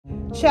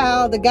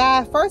Child, the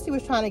guy, first he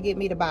was trying to get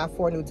me to buy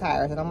 4 new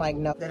tires, and I'm like,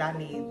 no. That I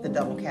need the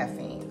double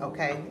caffeine,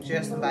 okay?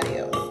 Judge somebody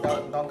else.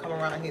 Don't come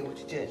around here with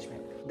your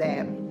judgment.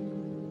 That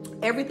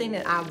everything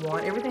that I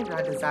want, everything that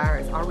I desire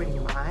is already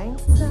mine.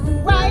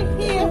 Right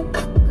here,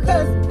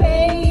 'cause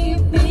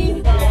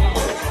baby.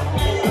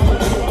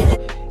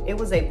 It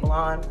was a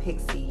blonde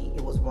pixie.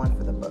 It was one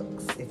for the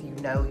books. If you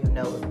know, you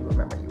know. If you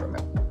remember, you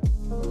remember.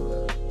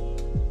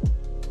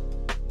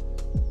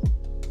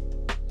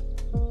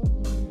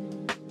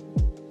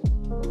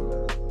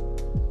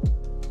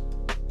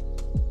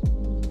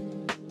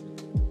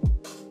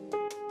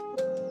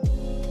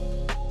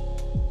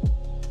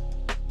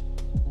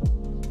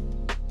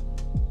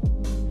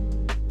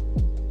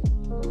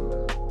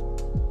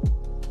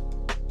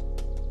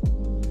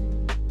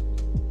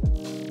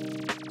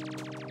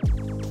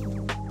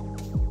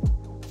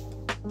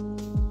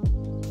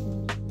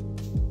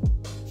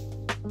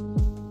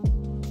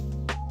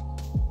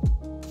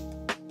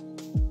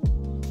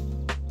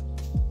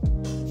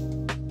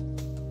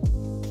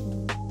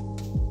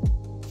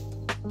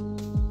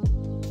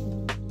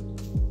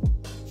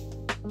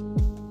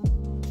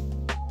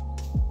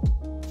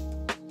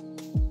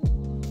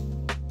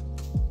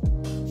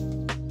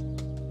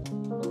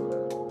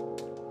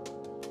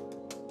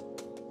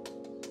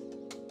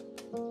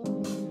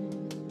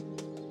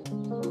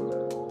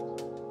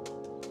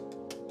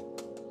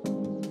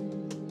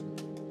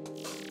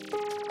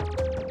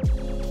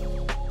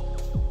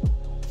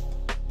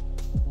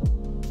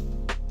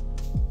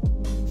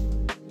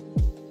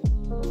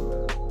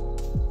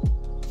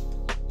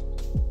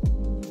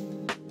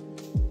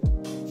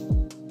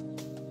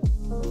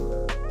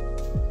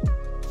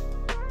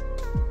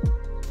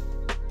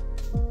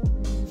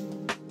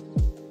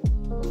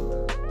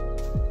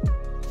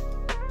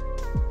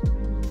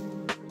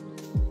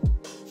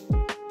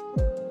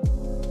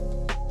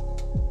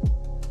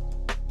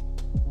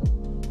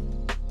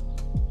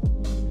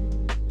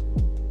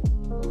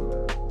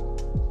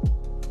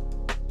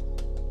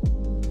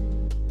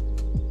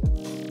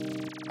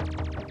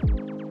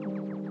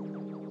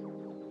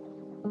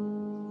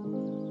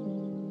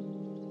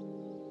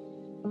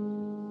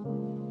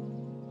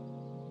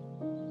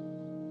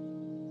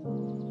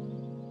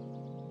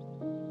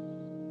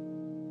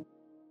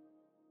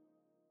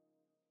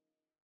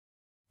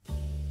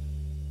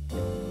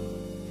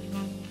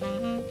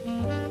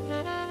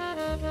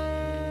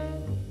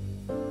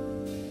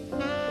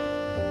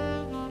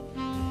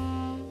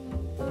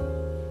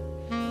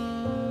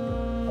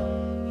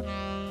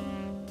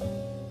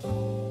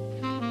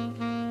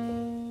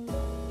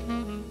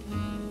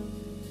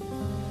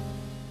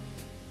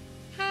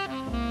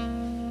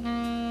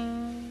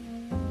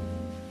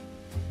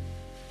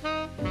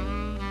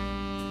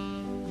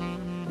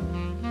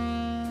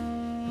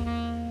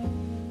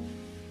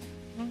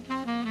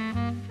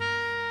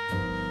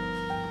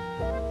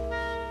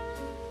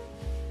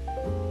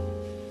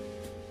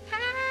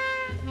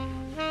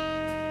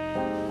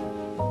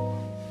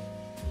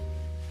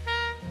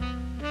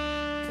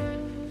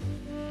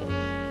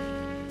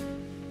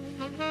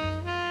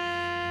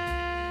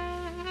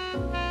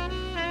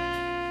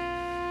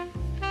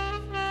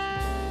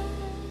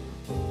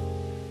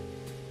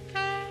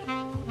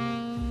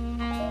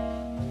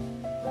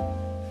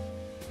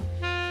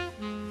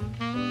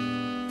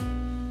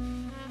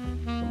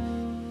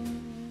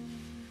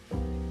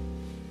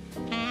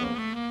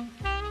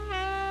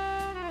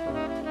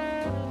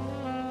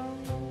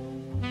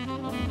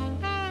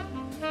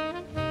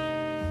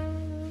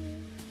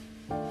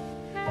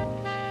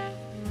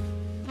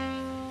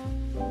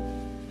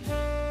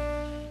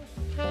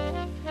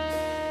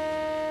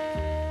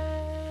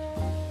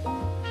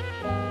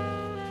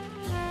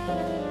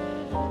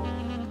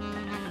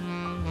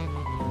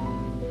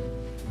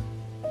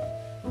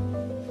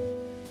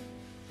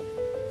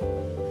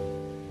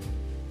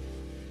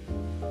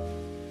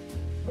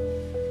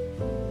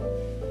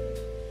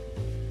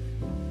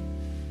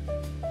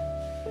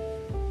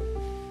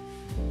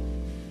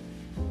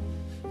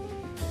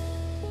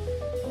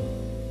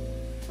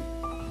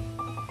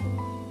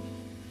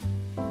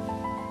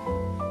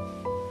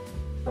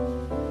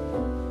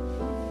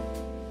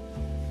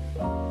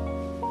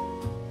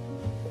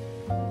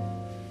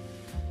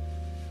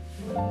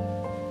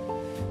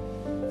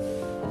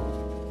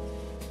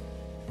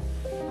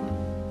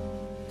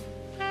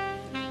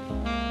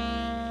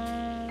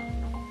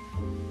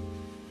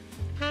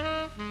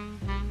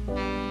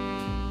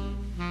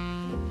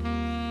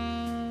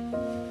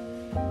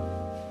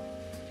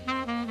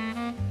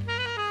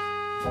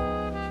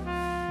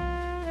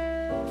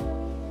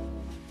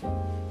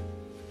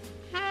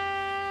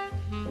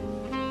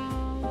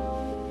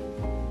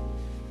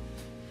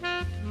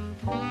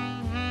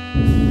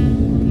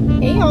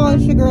 Hey y'all,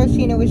 it's your girl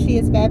Sheena with She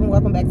Is Fab, and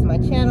welcome back to my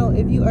channel.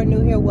 If you are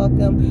new here,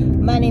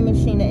 welcome. My name is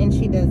Sheena and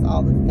she does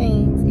all the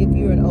things. If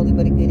you're an oldie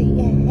but a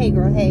goodie, hey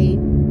girl, hey.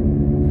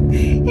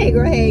 Hey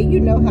girl, hey, you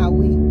know how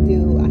we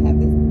do. I have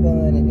this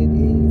bun and it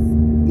is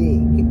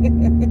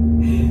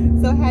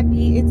big. So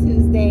happy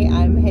Tuesday.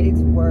 I'm headed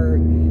to work.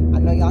 I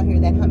know y'all hear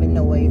that humming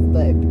noise,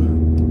 but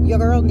your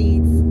girl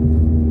needs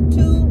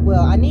to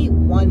well, I need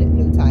one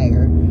new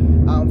tire.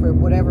 For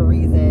whatever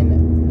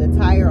reason, the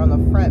tire on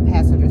the front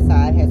passenger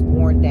side has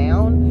worn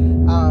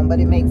down, but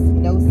it makes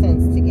no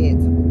sense to get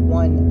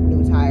one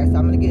new tire. So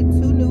I'm going to get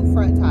 2 new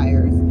front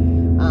tires.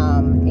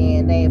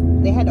 And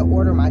they had to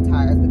order my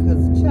tires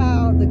because,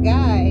 child, the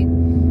guy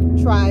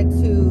tried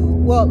to,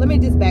 well, let me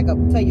just back up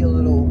and tell you a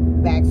little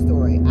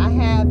backstory. I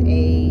have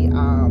a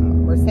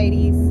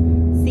Mercedes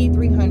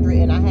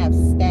C300 and I have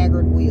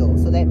staggered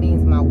wheels. So that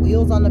means my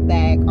wheels on the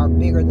back are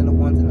bigger than the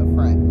ones in the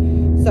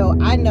front. So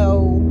I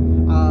know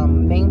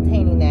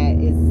maintaining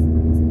that is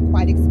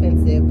quite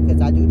expensive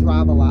because I do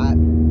drive a lot.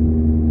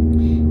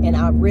 And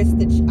I risk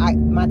that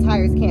my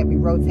tires can't be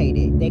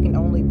rotated. They can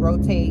only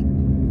rotate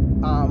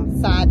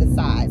side to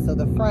side. So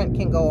the front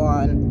can go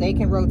on, they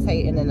can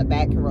rotate, and then the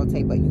back can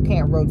rotate, but you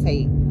can't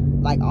rotate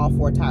like all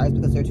 4 tires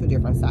because they're 2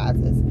 different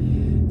sizes.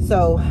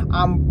 So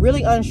I'm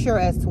really unsure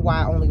as to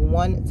why only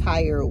 1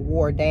 tire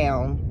wore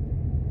down.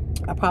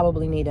 I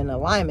probably need an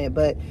alignment,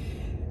 but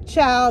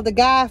child, the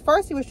guy,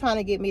 first he was trying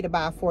to get me to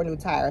buy 4 new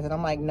tires, and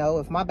I'm like, no,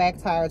 if my back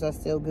tires are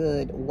still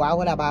good, why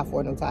would I buy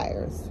 4 new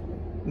tires?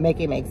 Make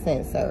it make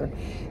sense, sir.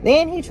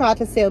 Then he tried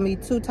to sell me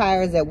 2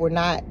 tires that were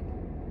not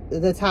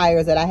the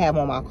tires that I have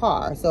on my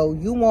car. So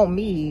you want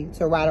me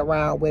to ride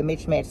around with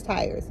mismatched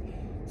tires?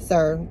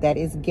 Sir, that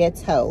is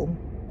ghetto.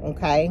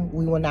 Okay,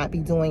 we will not be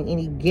doing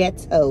any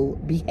ghetto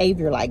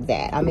behavior like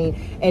that. I mean,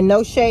 and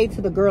no shade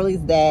to the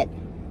girlies that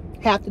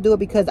have to do it,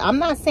 because I'm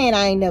not saying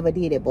I ain't never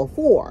did it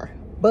before,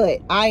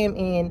 but I am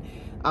in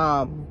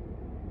I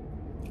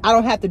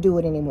don't have to do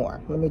it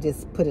anymore. Let me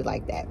just put it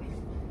like that.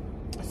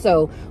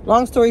 So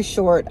long story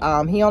short,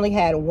 he only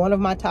had 1 of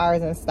my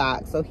tires in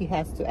stock, so he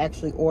has to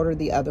actually order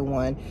the other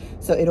one.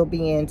 So it'll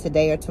be in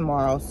today or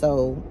tomorrow.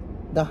 So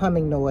the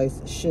humming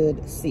noise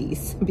should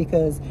cease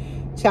because,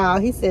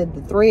 child, he said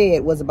the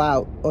thread was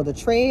about, or the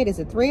tread, is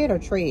it thread or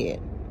tread?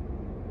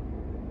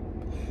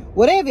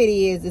 Whatever it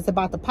is, it's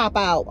about to pop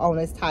out on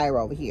this tire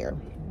over here.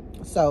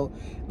 So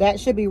that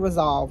should be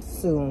resolved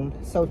soon.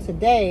 So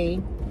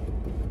today,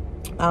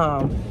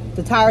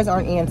 the tires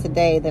aren't in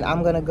today, then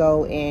I'm gonna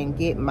go and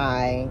get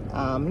my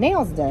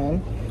nails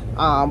done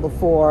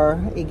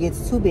before it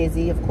gets too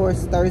busy. Of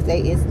course,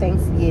 Thursday is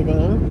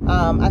Thanksgiving.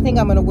 I think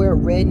I'm gonna wear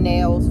red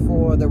nails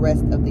for the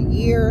rest of the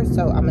year,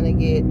 so I'm gonna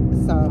get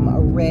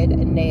some red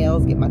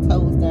nails, get my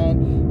toes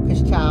done,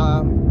 because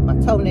child, my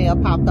toenail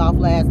popped off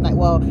last night.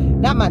 Well,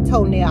 not my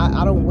toenail,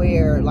 I don't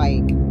wear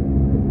like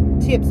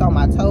tips on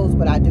my toes,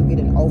 but I do get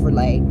an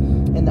overlay,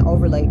 and the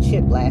overlay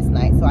chipped last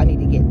night, so I need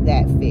to get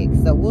that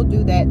fixed. So we'll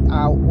do that.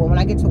 Well, when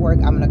I get to work,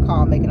 I'm gonna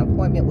call, make an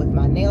appointment with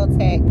my nail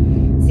tech,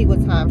 see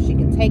what time she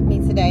can take me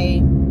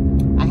today.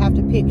 I have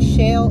to pick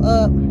Shell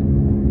up.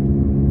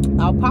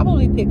 I'll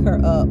probably pick her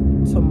up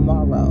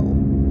tomorrow.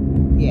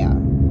 Yeah,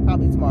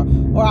 probably tomorrow,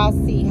 or I'll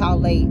see how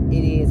late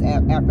it is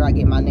after I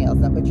get my nails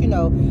done. But you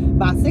know,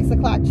 by 6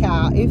 o'clock,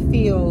 child, it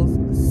feels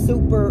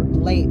super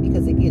late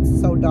because it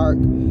gets so dark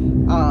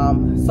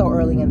so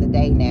early in the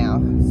day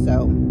now.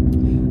 So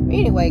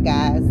anyway,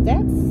 guys,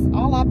 that's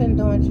all I've been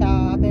doing,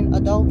 child. I've been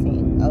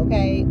adulting,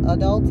 okay?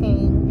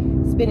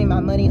 Adulting, spending my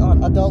money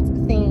on adult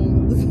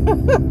things.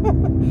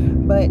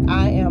 But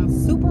I am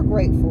super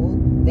grateful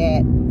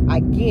that I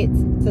get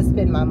to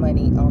spend my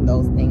money on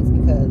those things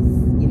because,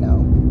 you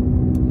know,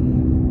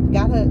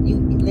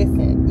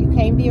 listen, you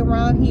can't be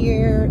around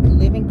here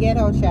living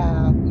ghetto,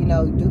 child. You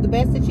know, do the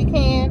best that you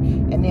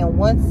can, and then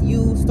once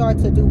you start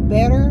to do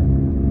better,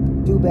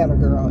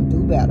 girl,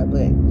 do better.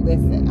 But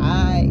listen,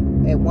 I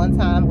at one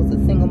time was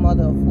a single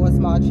mother of 4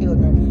 small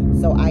children,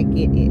 so I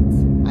get it.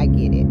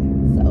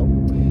 So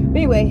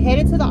anyway,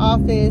 headed to the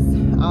office,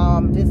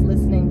 just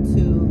listening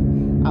to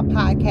a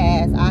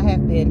podcast. I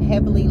have been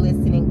heavily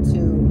listening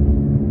to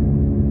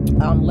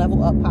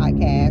Level Up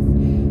podcast.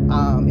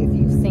 If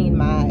you've seen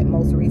my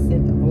most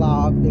recent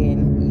vlog,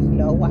 then you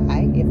know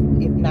why.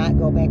 If not,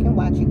 go back and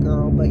watch it,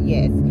 girl. But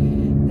yes,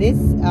 this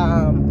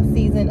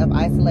season of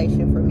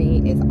isolation for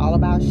me is all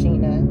about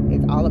Sheena.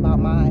 It's all about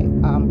my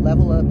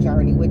level up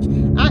journey, which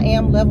I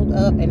am leveled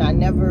up, and I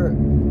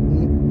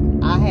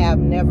have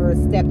never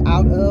stepped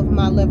out of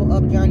my level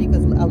up journey,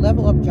 because a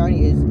level up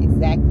journey is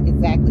exactly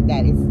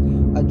that. It's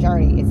a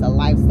journey. It's a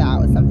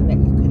lifestyle. It's something that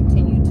you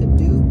continue to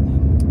do.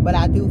 But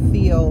I do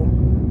feel,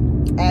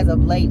 as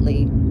of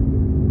lately,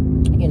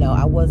 you know,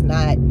 I was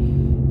not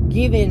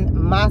giving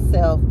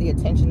myself the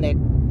attention that,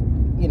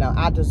 you know,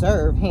 I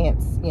deserve.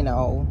 Hence, you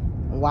know,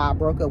 why I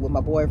broke up with my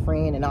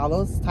boyfriend and all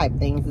those type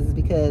things, is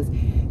because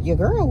your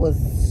girl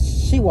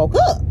she woke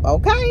up,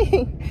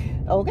 okay?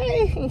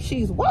 Okay,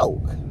 she's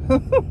woke,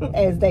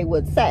 as they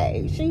would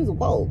say. She's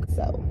woke.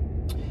 So,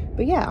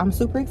 but yeah, I'm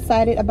super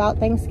excited about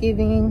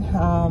Thanksgiving.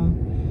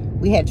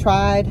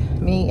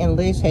 Me and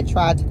Lish had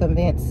tried to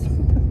convince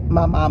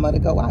my mama to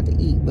go out to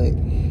eat, but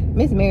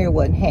Miss Mary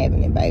wasn't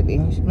having it, baby.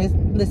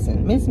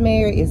 Listen, Miss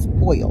Mary is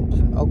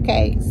spoiled,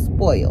 okay?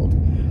 Spoiled.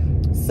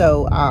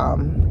 So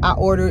I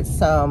ordered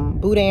some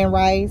boudin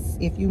rice,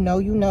 if you know,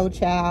 you know,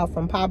 child,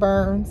 from Pa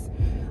Burns.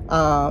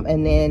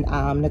 And then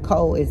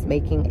Nicole is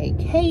making a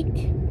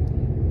cake.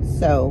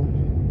 So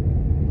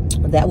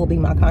That will be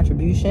my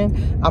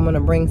contribution. I'm gonna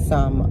bring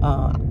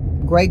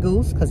some Grey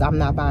Goose, because I'm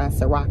not buying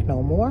Ciroc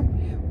no more.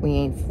 We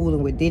ain't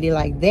fooling with Diddy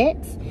like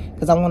that,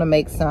 because I want to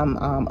make some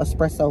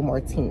espresso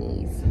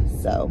martinis.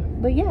 So,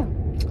 but yeah.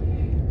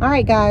 All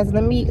right, guys,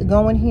 let me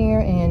go in here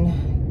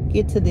and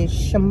get to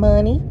this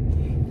money,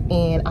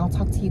 and I'll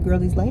talk to you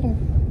girlies later.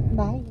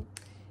 Bye.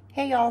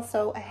 Hey, y'all.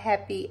 So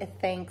happy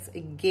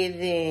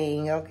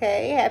Thanksgiving.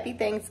 Okay, happy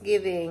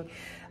Thanksgiving.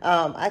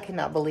 I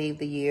cannot believe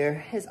the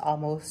year is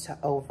almost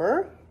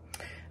over.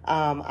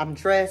 I'm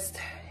dressed,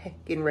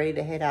 getting ready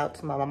to head out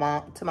to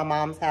my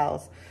mom's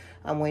house.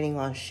 I'm waiting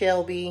on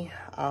Shelby.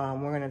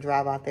 We're gonna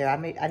drive out there.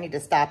 I need to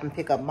stop and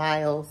pick up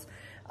Miles,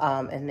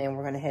 and then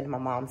we're gonna head to my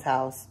mom's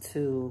house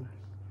to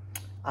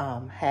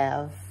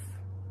have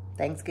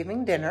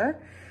Thanksgiving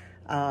dinner.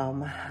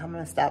 I'm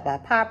gonna stop by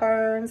Pop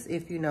Earns,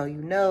 if you know,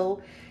 you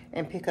know,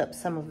 and pick up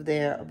some of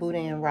their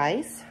boudin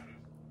rice,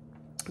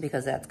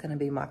 because that's gonna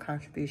be my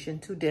contribution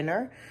to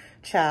dinner.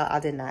 Child, I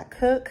did not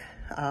cook.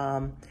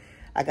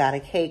 I got a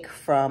cake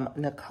from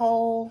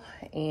Nicole,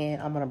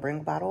 and I'm gonna bring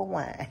a bottle of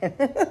wine.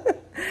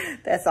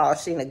 That's all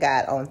Sheena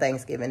got on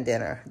Thanksgiving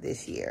dinner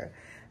this year.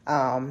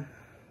 And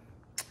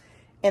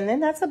then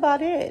that's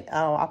about it.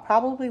 I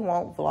probably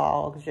won't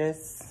vlog,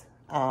 just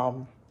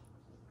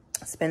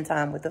spend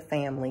time with the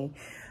family.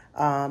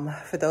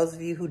 For those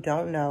of you who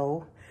don't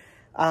know,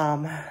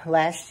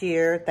 last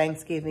year,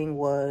 Thanksgiving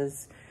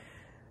was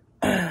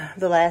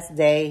the last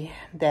day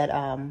that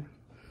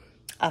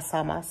I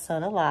saw my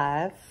son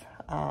alive.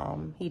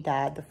 He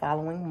died the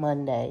following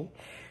Monday.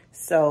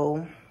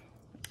 So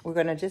we're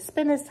going to just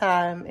spend this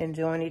time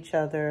enjoying each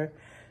other.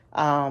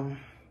 Of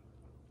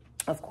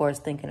course,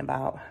 thinking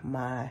about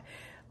my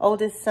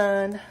oldest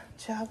son.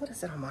 Child, what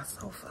is it on my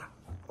sofa?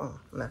 Oh,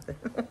 nothing.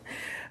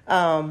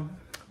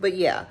 But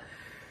yeah.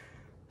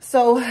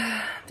 So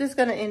just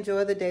going to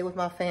enjoy the day with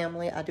my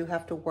family. I do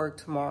have to work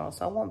tomorrow,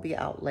 so I won't be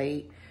out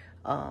late.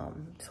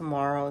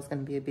 Tomorrow is going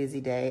to be a busy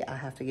day. I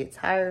have to get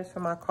tires for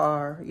my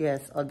car.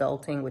 Yes,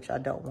 adulting, which I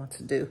don't want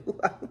to do.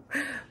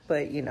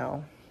 But, you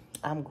know,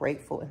 I'm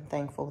grateful and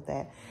thankful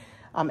that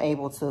I'm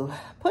able to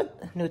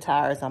put new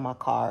tires on my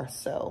car.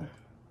 So,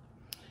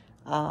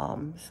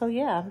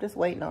 yeah, I'm just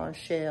waiting on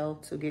Shell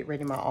to get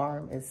ready. My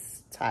arm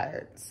is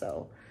tired.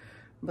 So,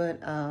 but,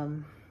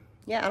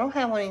 yeah, I don't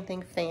have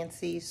anything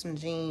fancy. Some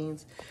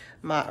jeans,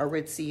 my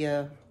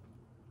Aritzia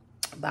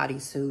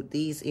bodysuit.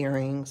 These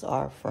earrings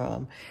are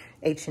from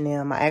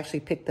H&M. I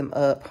actually picked them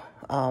up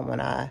when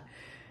I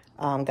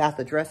got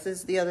the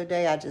dresses the other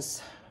day. I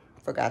just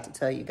forgot to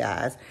tell you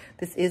guys.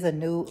 This is a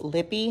new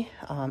lippy.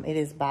 It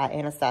is by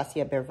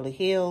Anastasia Beverly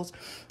Hills.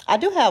 I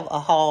do have a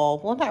haul.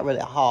 Well, not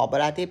really a haul,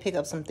 but I did pick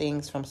up some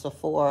things from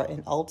Sephora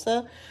and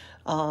Ulta.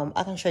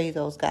 I can show you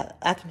those guys.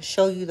 I can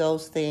show you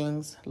those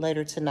things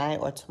later tonight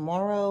or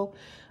tomorrow.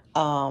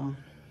 But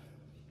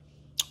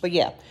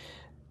yeah.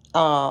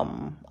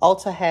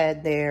 Ulta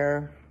had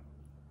their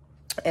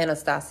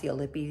Anastasia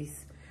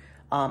lippies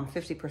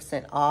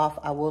 50% off.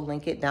 I will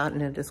link it down in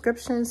the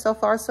description. So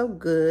far, so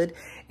good.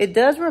 It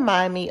does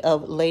remind me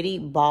of Lady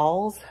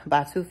Balls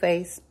by Too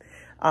Faced.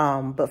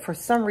 But for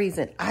some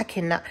reason, I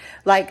cannot,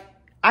 like,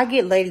 I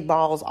get Lady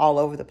Balls all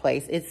over the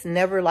place. It's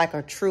never like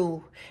a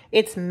true,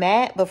 it's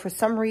matte, but for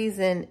some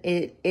reason,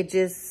 it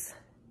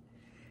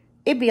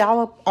be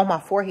all up on my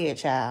forehead,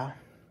 child.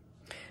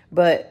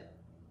 But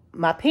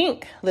my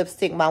pink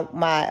lipstick, my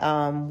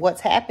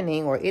What's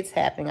Happening, or It's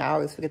Happening, I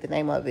always forget the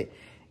name of it.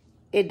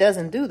 It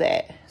doesn't do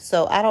that.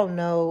 So I don't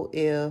know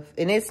if,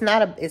 and it's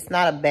not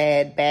a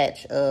bad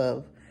batch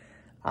of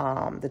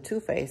the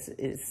Too Faced.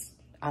 Is,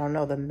 I don't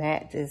know, the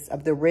matte just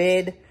of the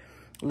red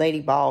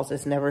Lady Balls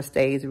just never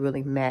stays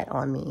really matte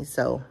on me.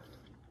 So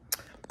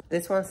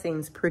this one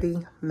seems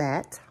pretty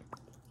matte.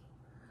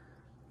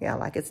 Yeah,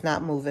 like it's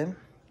not moving.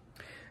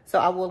 So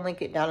I will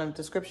link it down in the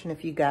description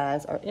if you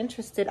guys are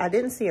interested. I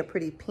didn't see a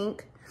pretty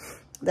pink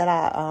that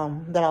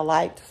I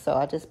liked, so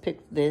I just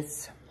picked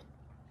this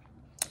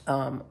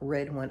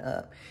red one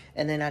up.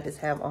 And then I just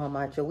have on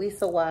my H.O.E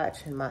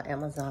watch and my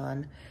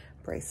Amazon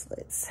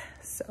bracelets.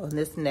 So, and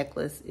this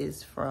necklace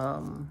is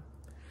from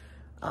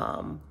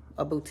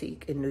a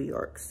boutique in New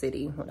York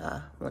City when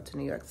I went to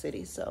New York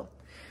City. So,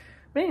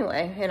 but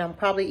anyway, and I'm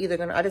probably either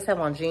gonna, I just have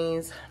on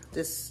jeans.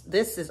 This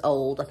is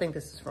old. I think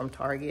this is from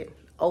Target.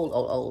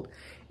 Old.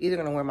 Either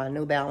gonna wear my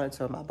New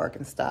Balance or my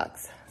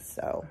Birkenstocks.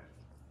 So,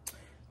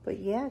 but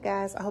yeah,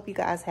 guys, I hope you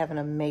guys have an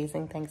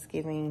amazing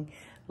Thanksgiving.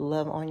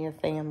 Love on your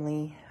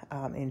family.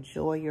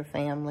 Enjoy your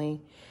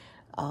family.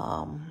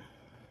 And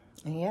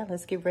yeah,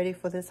 let's get ready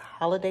for this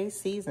holiday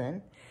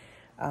season.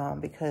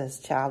 Because,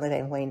 child, it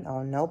ain't waiting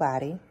on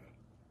nobody.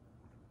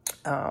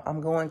 I'm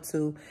going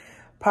to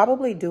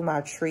probably do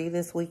my tree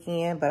this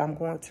weekend, but I'm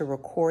going to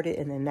record it,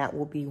 and then that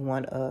will be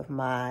one of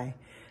my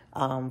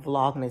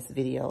Vlogmas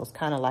videos,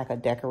 kind of like a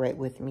decorate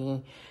with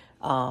me.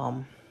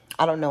 I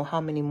don't know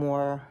how many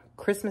more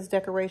Christmas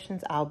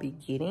decorations I'll be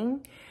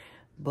getting,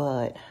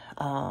 but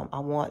I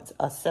want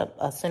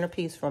a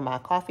centerpiece for my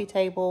coffee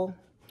table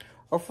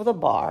or for the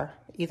bar,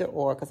 either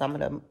or, because I'm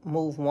going to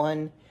move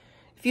one.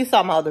 if you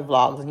saw my other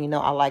vlogs, and you know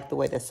I like the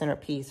way the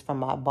centerpiece from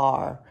my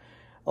bar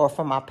or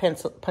from my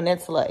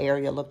peninsula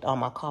area looked on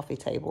my coffee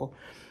table.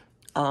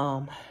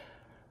 I'll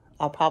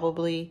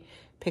probably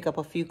pick up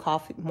a few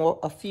coffee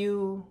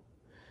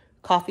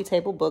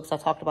table books. I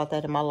talked about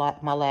that in my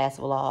last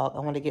vlog. I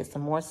want to get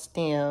some more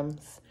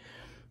stems.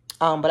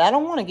 But I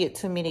don't want to get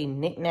too many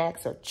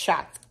knickknacks or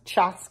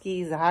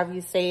tchotchkes, or however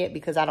you say it,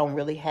 because I don't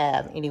really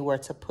have anywhere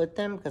to put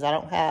them, because I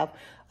don't have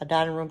a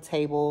dining room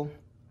table.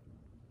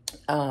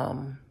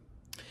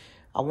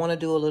 I want to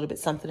do a little bit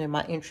something in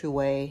my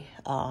entryway.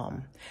 I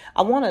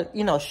want to,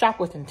 you know, shop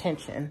with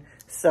intention.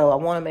 So I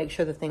want to make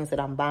sure the things that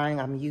I'm buying,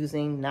 I'm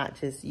using, not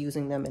just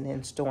using them and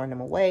then storing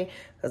them away,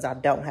 because I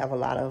don't have a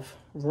lot of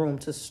room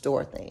to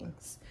store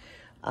things.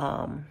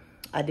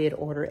 I did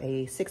order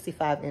a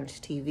 65-inch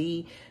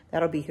TV.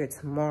 That'll be here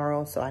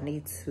tomorrow. So I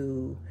need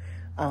to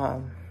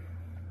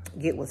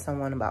get with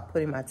someone about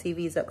putting my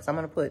TVs up, because I'm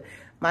going to put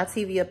my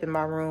TV up in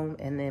my room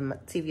and then my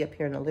TV up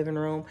here in the living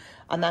room.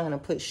 I'm not going to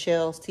put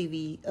Shell's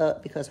TV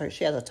up because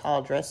she has a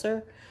tall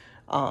dresser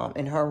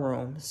in her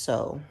room.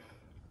 So,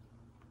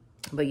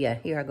 but yeah,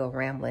 here I go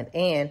rambling.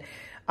 And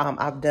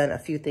I've done a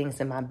few things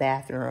in my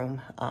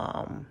bathroom.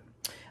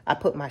 I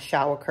put my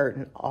shower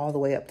curtain all the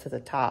way up to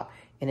the top,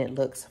 and it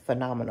looks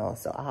phenomenal.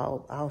 So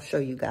I'll show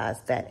you guys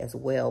that as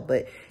well.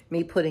 But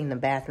me putting the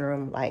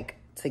bathroom like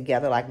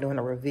together, like doing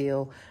a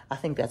reveal, I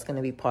think that's going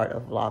to be part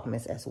of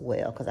Vlogmas as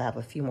well, because I have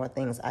a few more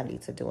things I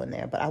need to do in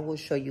there. But I will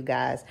show you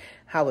guys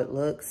how it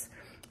looks,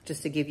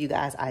 just to give you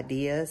guys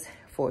ideas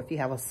for if you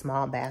have a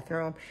small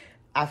bathroom.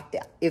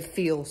 It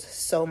feels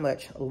so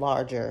much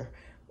larger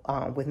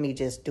with me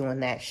just doing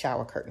that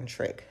shower curtain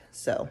trick.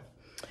 So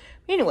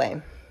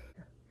anyway,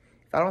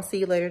 if I don't see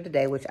you later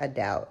today, which I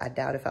doubt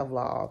if I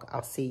vlog,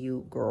 I'll see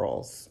you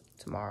girls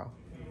tomorrow.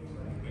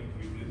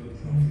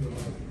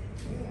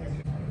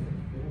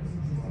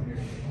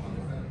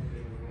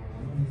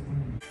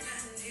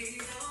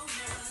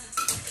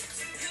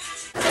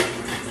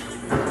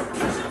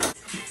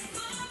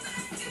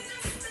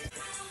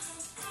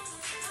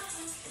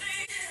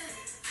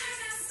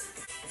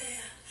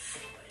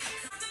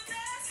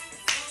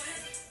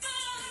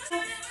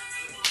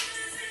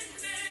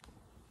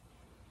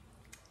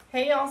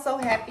 Hey y'all, so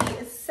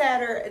happy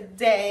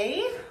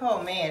Saturday.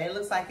 Oh man, it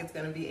looks like it's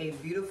gonna be a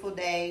beautiful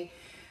day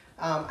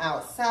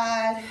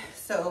outside.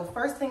 So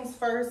first things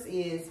first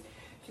is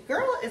your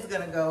girl is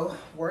gonna go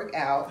work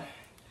out.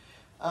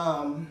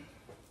 I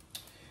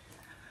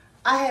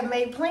have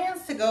made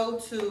plans to go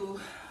to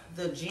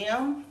the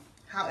gym.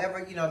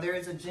 However, you know, there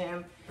is a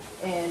gym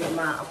in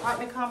my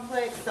apartment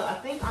complex. So I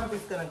think I'm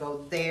just gonna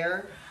go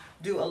there,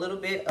 do a little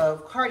bit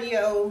of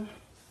cardio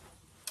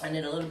and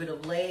then a little bit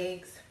of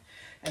legs.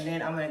 And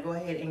then I'm gonna go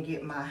ahead and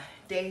get my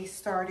day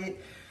started.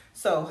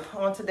 So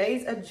on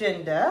today's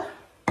agenda,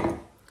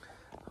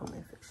 let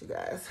me fix you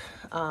guys.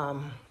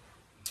 I'm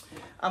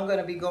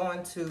gonna be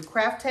going to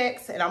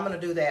Craftex, and I'm gonna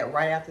do that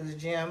right after the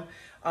gym.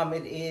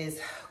 It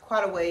is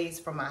quite a ways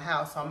from my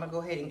house, so I'm gonna go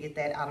ahead and get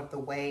that out of the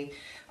way.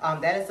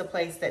 That is the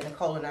place that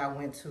Nicole and I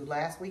went to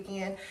last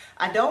weekend.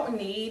 I don't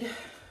need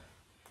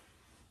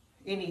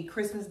any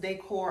Christmas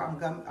decor. I'm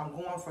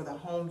going for the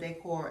home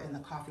decor and the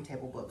coffee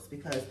table books,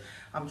 because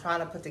I'm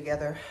trying to put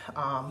together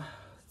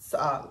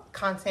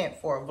content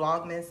for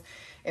Vlogmas,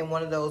 and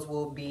one of those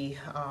will be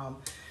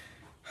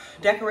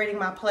decorating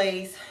my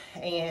place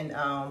and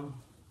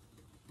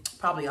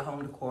probably a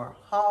home decor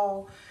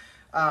haul.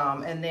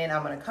 And then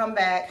I'm gonna come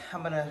back,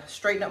 I'm gonna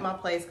straighten up my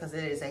place because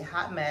it is a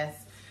hot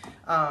mess.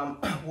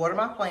 Water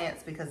my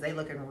plants because they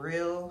looking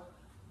real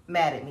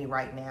mad at me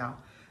right now.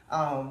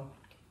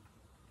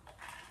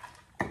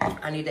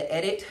 I need to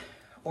edit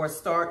or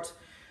start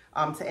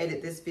to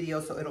edit this video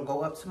so it'll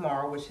go up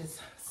tomorrow, which is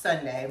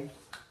Sunday.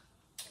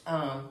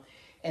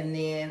 And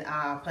then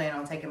I plan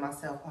on taking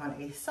myself on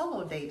a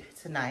solo date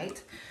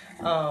tonight.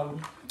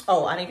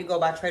 Oh, I need to go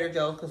by Trader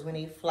Joe's because we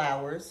need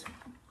flowers.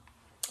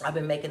 I've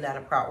been making that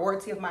a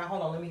priority of mine.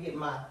 Hold on, let me get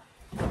my,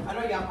 I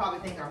know y'all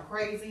probably think I'm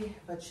crazy,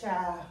 but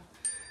child,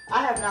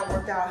 I have not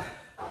worked out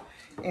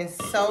in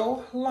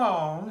so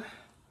long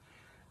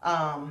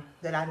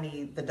that I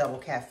need the double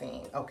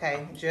caffeine,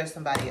 okay? Just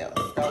somebody else.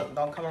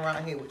 Don't come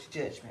around here with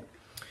your judgment.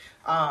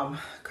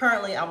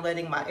 Currently, I'm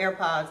letting my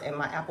AirPods and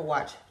my Apple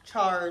Watch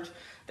charge.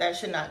 That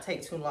should not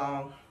take too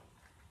long,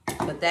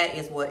 but that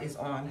is what is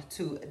on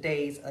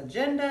today's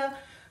agenda.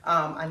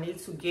 I need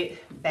to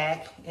get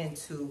back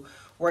into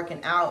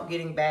working out,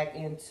 getting back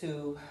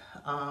into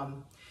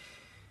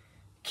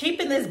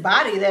keeping this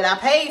body that I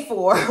paid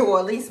for, or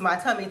at least my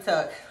tummy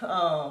tuck,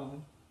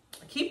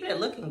 keeping it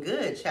looking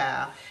good,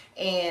 child.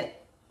 And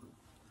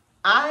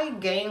I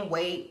gain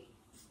weight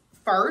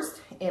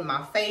first in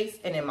my face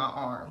and in my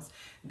arms.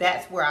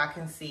 That's where I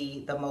can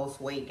see the most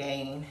weight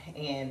gain,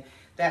 and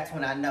that's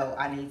when I know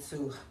I need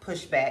to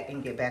push back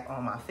and get back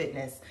on my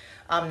fitness.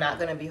 I'm not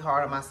going to be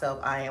hard on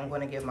myself. I am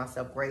going to give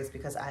myself grace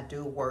because I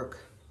do work.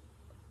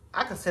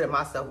 I consider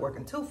myself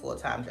working 2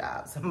 full-time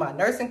jobs, my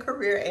nursing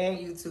career and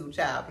YouTube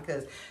job,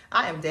 because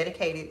I am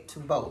dedicated to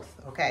both,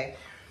 okay?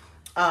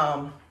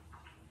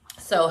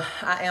 So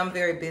I am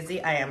very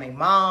busy. I am a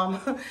mom.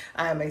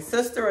 I am a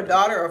sister, a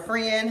daughter, a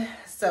friend.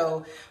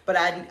 So, but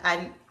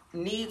I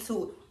need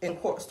to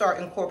start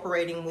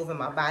incorporating moving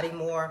my body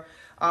more.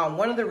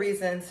 One of the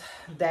reasons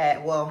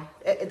that, well,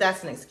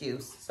 that's an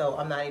excuse. So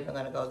I'm not even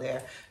going to go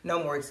there.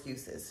 No more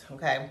excuses.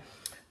 Okay.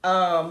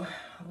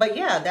 But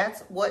yeah,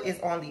 that's what is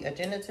on the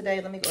agenda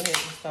today. Let me go ahead and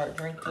start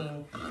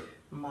drinking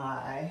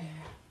my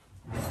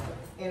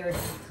energy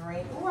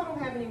drink. Oh, I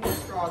don't have any more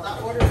straws. I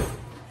ordered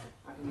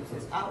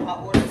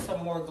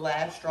some more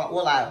glass straw.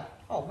 Well,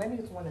 oh, maybe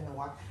it's one in the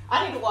wash.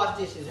 I need to wash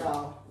dishes,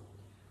 y'all.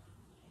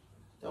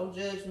 Don't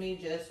judge me,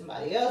 judge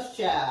somebody else,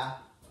 child.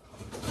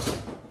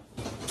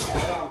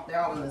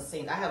 They're all in the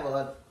sink. I have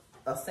a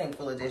sink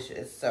full of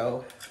dishes.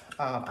 So,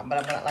 but I'm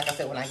gonna, like I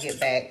said, when I get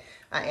back,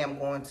 I am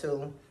going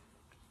to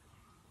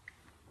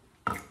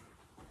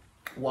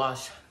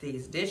wash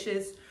these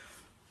dishes.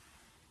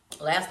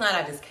 Last night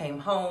I just came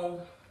home.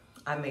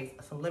 I made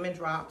some lemon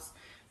drops.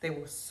 They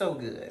were so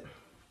good.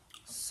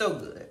 So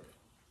good.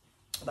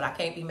 But I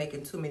can't be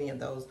making too many of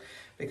those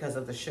because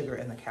of the sugar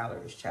and the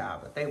calories,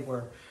 child. But they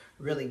were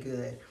really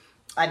good.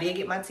 I did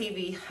get my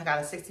TV. I got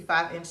a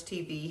 65-inch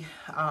TV.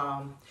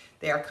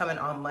 They are coming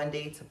on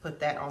Monday to put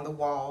that on the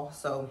wall.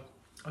 So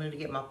I need to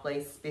get my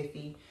place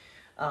spiffy,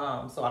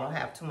 so I don't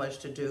have too much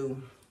to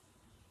do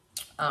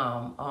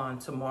on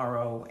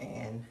tomorrow.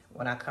 And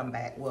when I come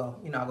back, well,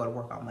 you know, I go to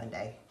work on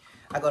Monday.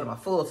 I go to my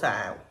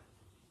full-time.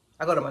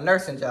 I go to my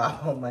nursing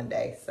job on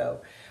Monday.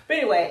 So, but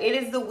anyway,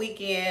 it is the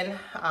weekend.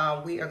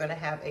 We are going to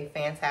have a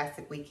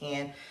fantastic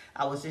weekend.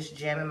 I was just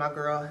jamming my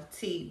girl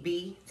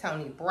TB,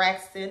 Toni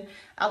Braxton.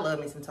 I love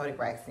me some Toni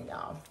Braxton,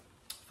 y'all.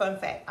 Fun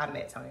fact, I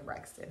met Toni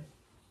Braxton.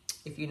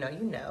 If you know,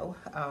 you know.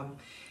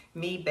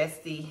 Me and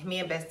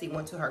Bestie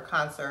went to her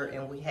concert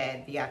and we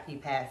had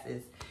VIP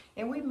passes.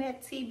 And we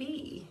met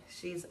TB.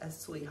 She's a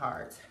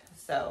sweetheart.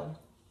 So,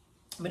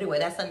 but anyway,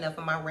 that's enough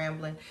of my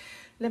rambling.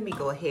 Let me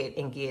go ahead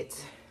and get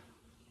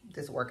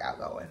this workout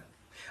going.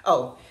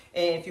 Oh,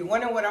 and if you're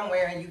wondering what I'm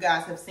wearing, you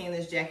guys have seen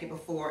this jacket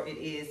before. It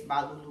is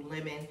by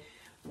Lululemon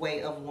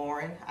Way of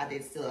Lauren. I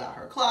did steal out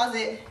her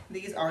closet.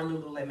 These are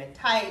Lululemon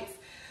tights.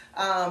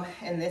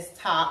 And this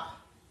top,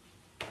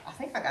 I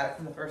think I got it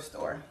from the first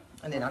store.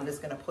 And then I'm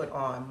just gonna put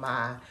on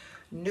my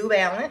New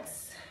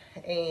Balance.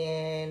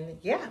 And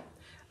yeah,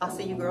 I'll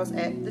see you girls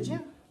at the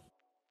gym.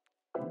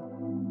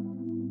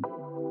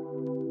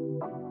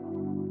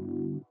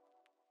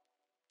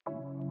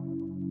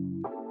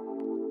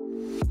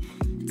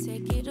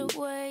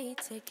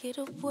 Take it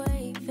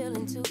away,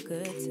 feeling too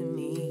good to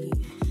me.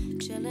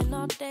 Chilling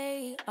all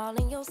day, all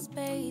in your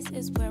space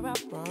is where I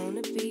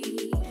wanna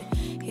be.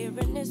 Here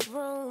in this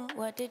room,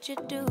 what did you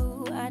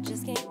do? I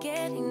just can't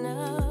get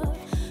enough.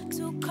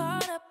 Too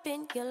caught up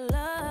in your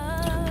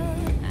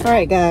love. All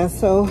right, guys,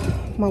 so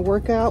my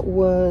workout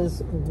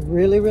was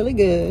really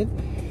good.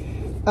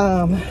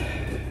 I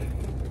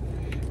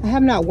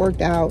have not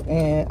worked out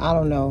in, I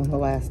don't know, the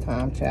last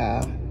time,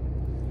 child.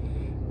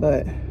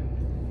 But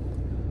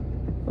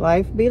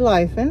life be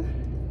lifing.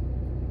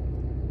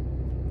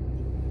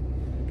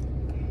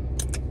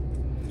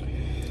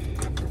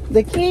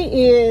 The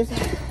key is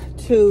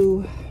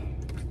to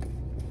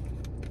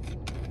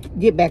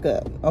get back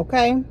up,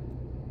 okay?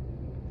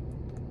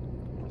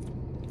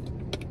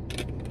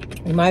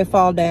 You might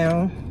fall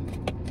down,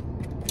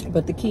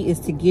 but the key is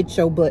to get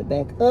your butt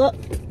back up.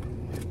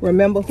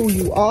 Remember who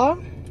you are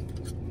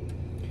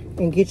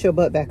and get your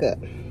butt back up,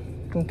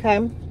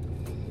 okay?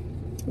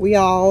 We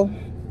all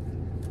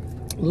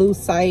lose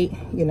sight,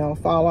 you know,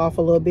 fall off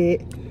a little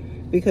bit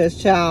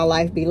because child,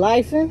 life be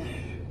lifing,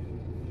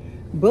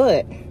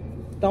 but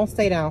don't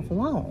stay down for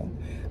long.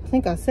 I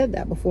think I said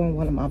that before in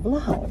one of my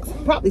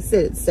vlogs. Probably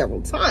said it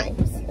several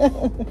times.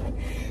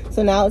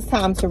 So now it's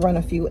time to run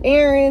a few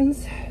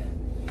errands.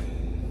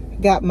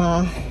 Got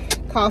my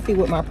coffee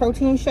with my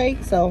protein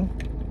shake. So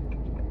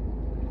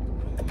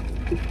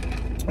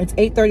it's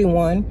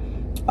 8:31.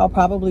 I'll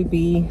probably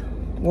be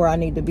where I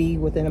need to be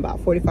within about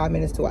 45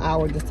 minutes to an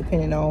hour, just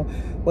depending on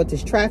what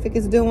this traffic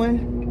is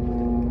doing.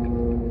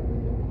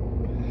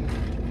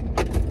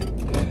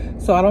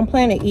 So I don't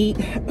plan to eat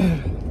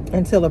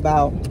until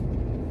about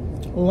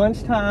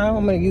lunchtime.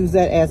 I'm going to use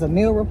that as a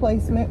meal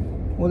replacement.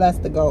 Well, that's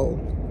the goal.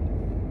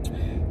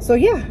 So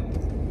yeah,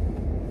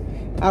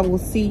 I will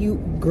see you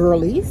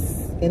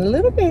girlies in a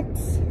little bit.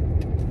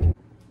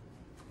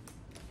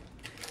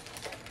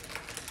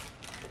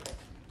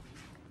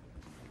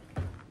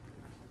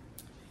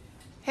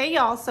 Hey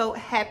y'all, so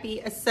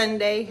happy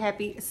Sunday,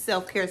 happy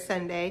self-care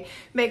Sunday.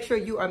 Make sure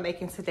you are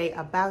making today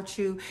about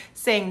you,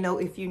 saying no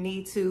if you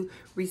need to,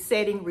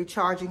 resetting,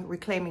 recharging,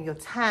 reclaiming your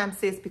time,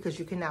 sis, because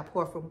you cannot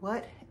pour from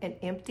what? An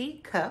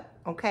empty cup,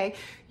 okay?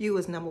 You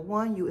is number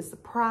one, you is the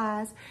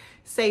prize.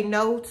 Say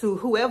no to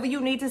whoever you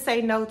need to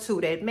say no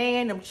to, that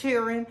man, them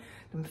children,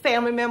 them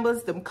family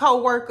members, them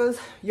co-workers,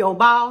 your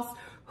boss,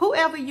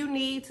 whoever you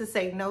need to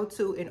say no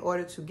to in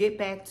order to get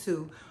back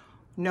to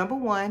number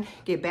one,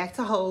 get back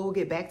to whole,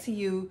 get back to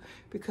you,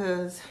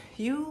 because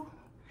you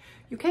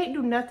can't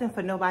do nothing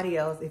for nobody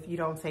else if you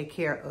don't take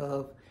care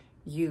of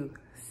you,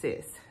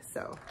 sis.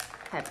 So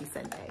Happy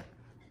Sunday.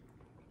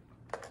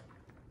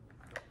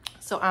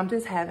 So I'm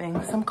just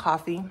having some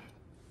coffee.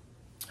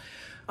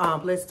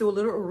 Let's do a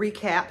little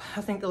recap.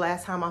 I think the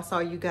last time I saw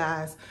you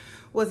guys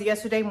was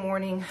yesterday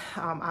morning.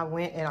 I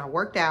went and I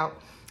worked out.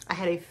 I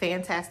had a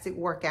fantastic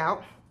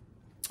workout.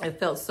 It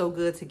felt so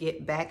good to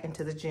get back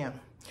into the gym.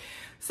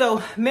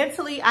 So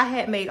mentally, I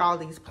had made all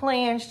these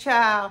plans,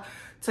 child,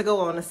 to go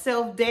on a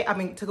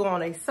to go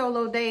on a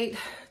solo date,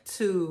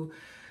 to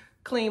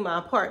clean my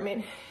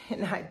apartment.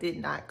 And I did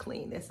not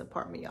clean this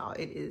apartment, y'all.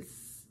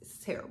 It's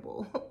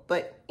terrible.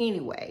 But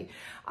anyway,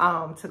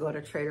 to go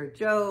to Trader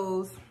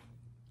Joe's.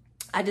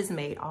 I just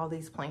made all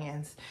these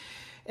plans.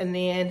 And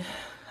then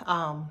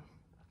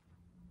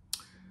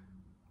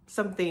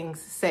some things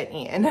set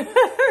in.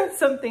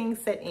 Some things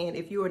set in.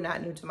 If you are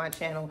not new to my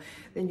channel,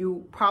 then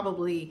you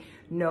probably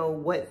know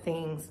what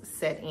things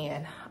set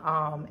in.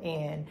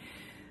 I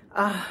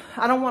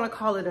don't want to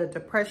call it a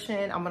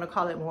depression. I'm going to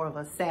call it more of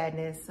a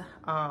sadness.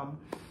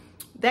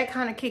 That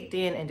kind of kicked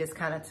in and just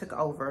kind of took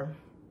over.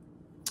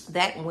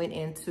 That went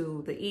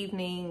into the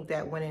evening.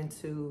 That went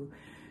into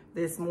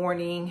this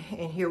morning.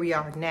 And here we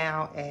are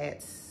now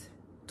at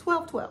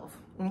 12:12.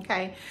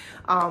 Okay.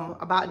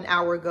 About an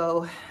hour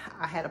ago,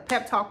 I had a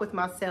pep talk with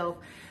myself.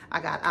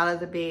 I got out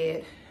of the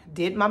bed,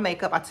 did my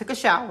makeup. I took a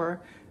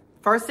shower.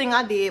 First thing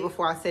I did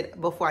before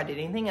I did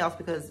anything else,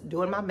 because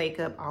doing my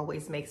makeup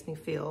always makes me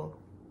feel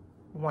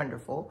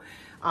wonderful.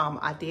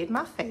 I did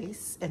my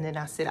face, and then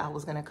I said I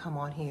was gonna come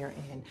on here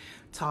and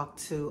talk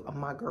to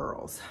my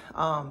girls.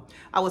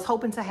 I was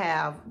hoping to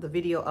have the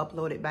video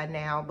uploaded by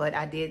now, but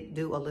I did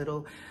do a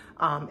little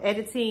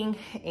editing,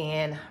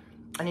 and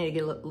I need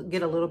to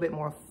get a little bit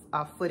more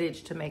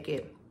footage to make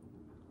it,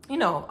 you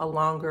know, a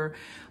longer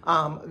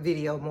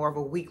video, more of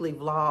a weekly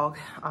vlog.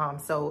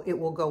 So it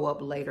will go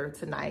up later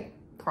tonight.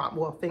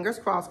 Well, fingers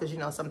crossed, because you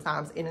know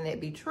sometimes internet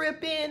be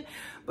tripping,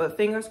 but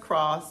fingers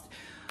crossed.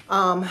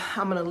 I'm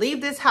gonna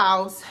leave this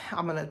house.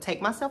 I'm gonna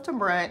take myself to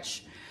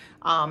brunch,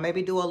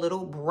 maybe do a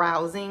little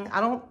browsing. I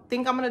don't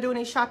think I'm gonna do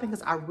any shopping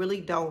because I really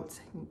don't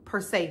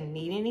per se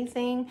need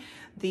anything.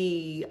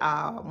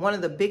 One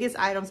of the biggest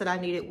items that I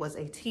needed was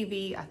a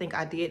TV. I think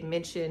I did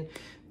mention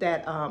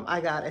that I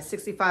got a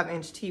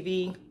 65-inch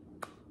TV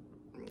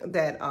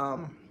that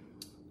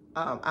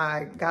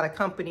I got a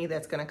company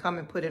that's gonna come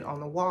and put it on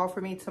the wall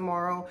for me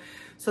tomorrow.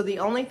 So the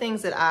only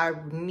things that I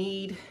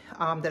need,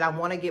 that I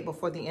wanna get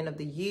before the end of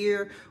the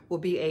year, will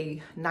be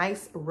a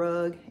nice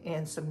rug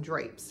and some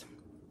drapes.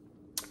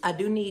 I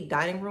do need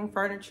dining room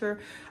furniture.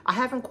 I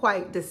haven't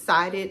quite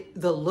decided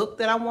the look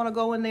that I wanna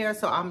go in there,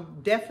 so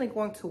I'm definitely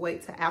going to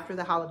wait till after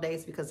the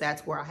holidays, because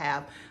that's where I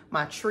have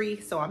my tree,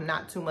 so I'm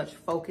not too much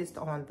focused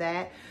on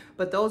that.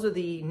 But those are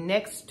the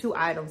next two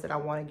items that I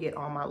wanna get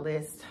on my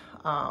list.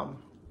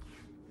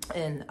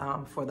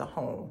 For the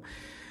home.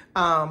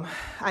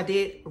 I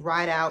did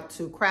ride out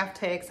to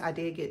Craftex. I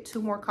did get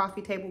 2 more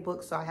coffee table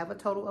books, so I have a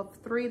total of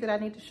 3 that I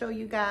need to show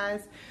you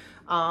guys.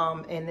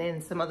 And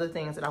then some other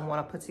things that I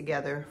want to put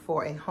together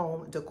for a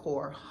home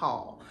decor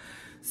haul.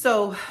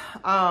 So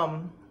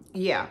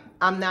yeah,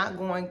 I'm not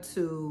going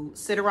to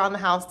sit around the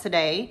house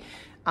today.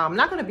 I'm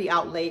not going to be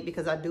out late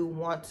because I do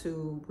want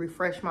to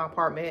refresh my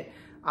apartment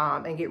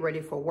and get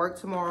ready for work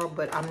tomorrow,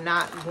 but I'm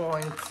not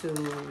going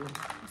to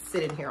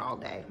sit in here all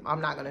day.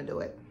 I'm not gonna do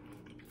it.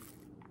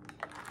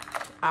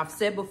 I've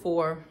said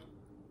before,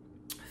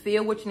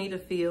 feel what you need to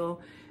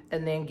feel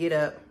and then get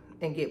up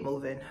and get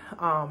moving.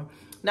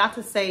 Not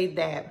to say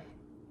that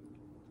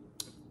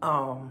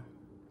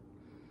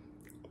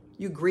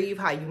you grieve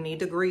how you need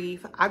to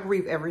grieve. I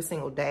grieve every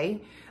single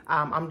day.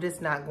 I'm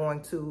just not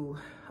going to,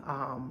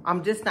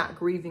 I'm just not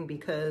grieving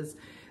because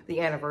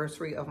the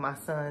anniversary of my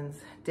son's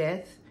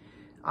death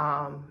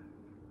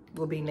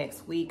will be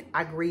next week.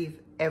 I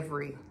grieve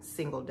every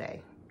single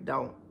day.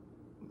 Don't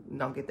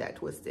get that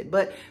twisted.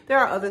 But there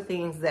are other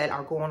things that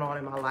are going on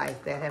in my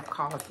life that have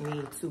caused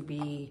me to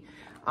be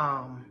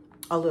a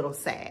little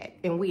sad.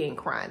 And we ain't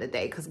crying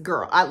today because,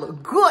 girl, I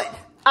look good.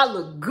 I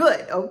look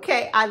good,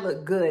 okay? I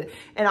look good.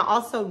 And I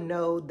also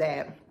know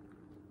that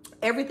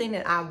everything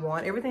that I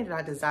want, everything that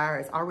I desire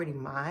is already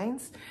mine.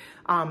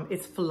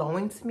 It's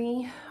flowing to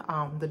me.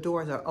 The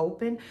doors are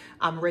open.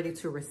 I'm ready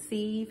to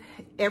receive.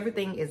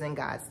 Everything is in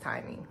God's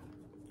timing.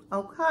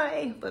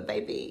 Okay, but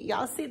baby,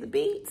 y'all see the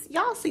beats?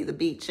 Y'all see the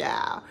beat,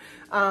 y'all.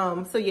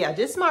 So yeah,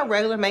 just my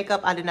regular makeup.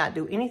 I did not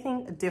do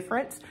anything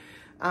different.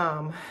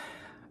 I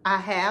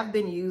have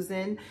been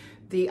using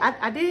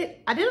I did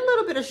a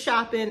little bit of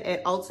shopping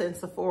at Ulta and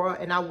Sephora,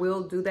 and I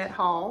will do that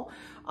haul.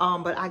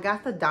 But I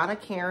got the Donna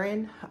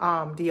Karan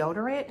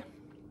deodorant.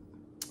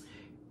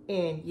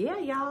 And yeah,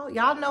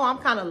 y'all know I'm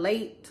kind of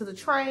late to the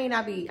train.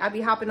 I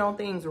be hopping on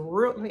things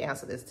real. Let me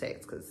answer this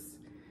text because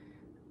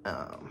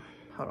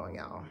hold on,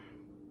 y'all.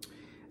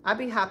 I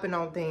be hopping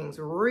on things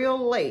real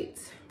late.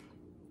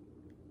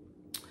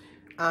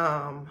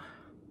 But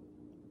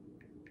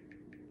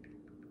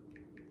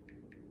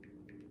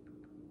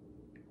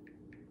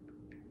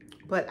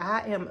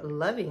I am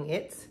loving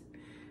it.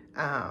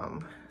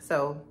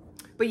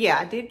 But yeah,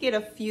 I did get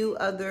a few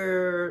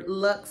other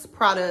Luxe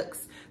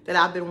products that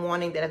I've been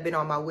wanting, that have been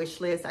on my wish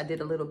list. I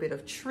did a little bit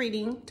of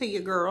treating to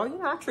your girl. You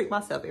know, I treat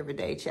myself every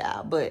day,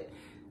 child, but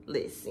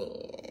listen.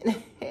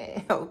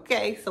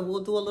 Okay, so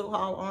we'll do a little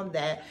haul on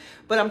that.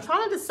 But I'm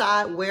trying to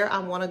decide where I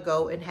want to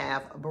go and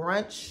have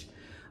brunch.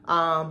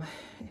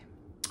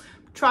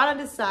 Trying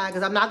to decide,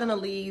 because I'm not going to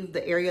leave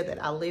the area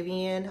that I live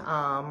in.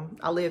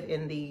 I live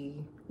in the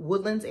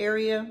Woodlands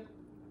area.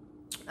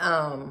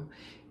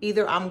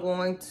 Either I'm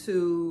going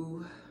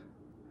to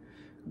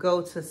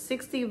go to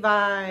 60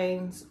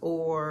 Vines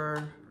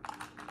or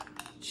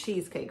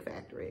Cheesecake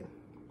Factory.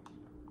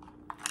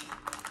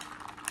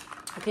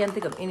 I can't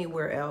think of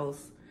anywhere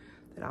else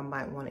that I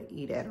might want to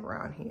eat at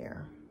around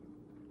here.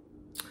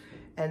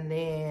 And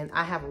then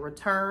I have a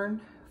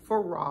return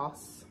for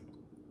Ross.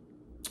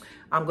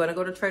 I'm going to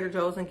go to Trader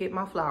Joe's and get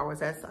my flowers.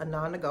 That's a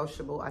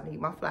non-negotiable. I need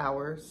my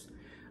flowers.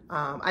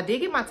 I did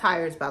get my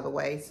tires, by the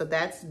way, so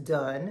that's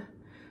done.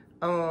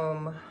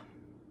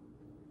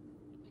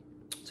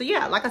 So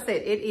yeah, like I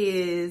said, it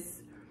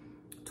is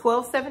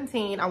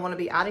 12:17. I want to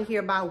be out of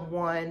here by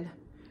 1,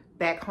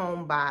 back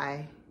home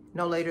by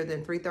no later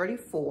than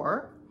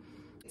 3:34.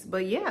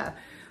 But yeah,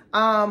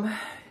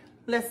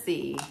 let's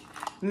see.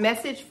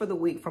 Message for the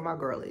week from my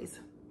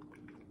girlies.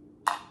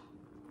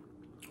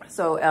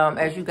 So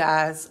as you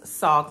guys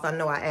saw, because I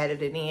know I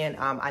added it in,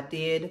 I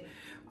did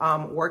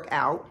work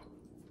out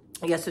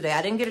yesterday.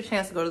 I didn't get a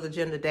chance to go to the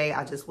gym today.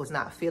 I just was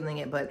not feeling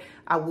it, but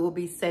I will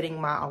be setting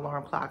my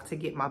alarm clock to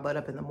get my butt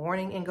up in the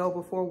morning and go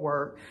before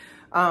work.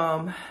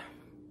 Fall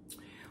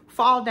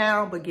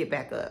down, but get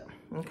back up,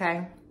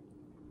 okay?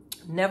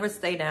 Never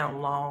stay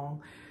down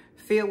long.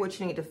 Feel what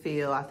you need to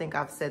feel. I think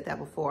I've said that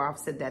before. I've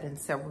said that in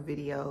several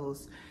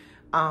videos.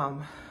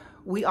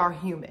 We are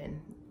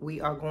human.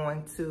 We are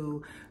going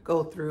to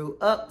go through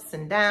ups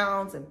and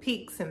downs and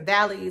peaks and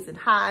valleys and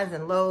highs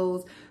and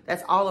lows.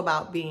 That's all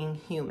about being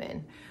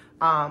human.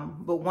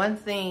 But one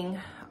thing,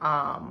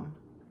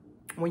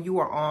 when you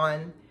are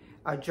on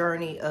a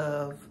journey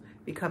of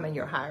becoming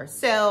your higher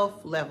self,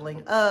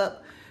 leveling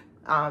up,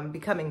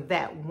 becoming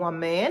that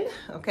woman,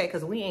 okay?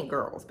 Because we ain't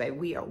girls, baby.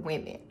 We are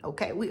women,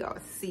 okay? We are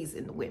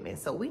seasoned women.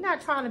 So we're not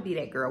trying to be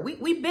that girl.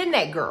 We've been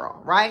that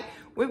girl, right?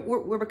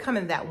 We're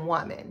becoming that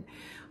woman.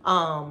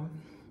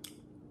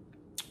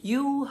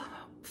 You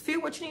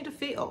feel what you need to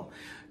feel.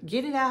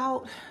 Get it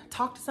out.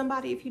 Talk to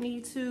somebody if you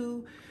need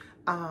to.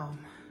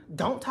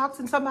 Don't talk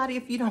to somebody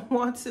if you don't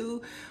want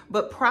to,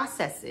 but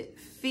process it,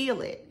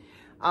 feel it,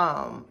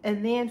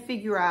 and then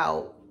figure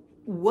out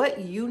what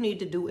you need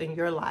to do in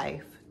your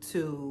life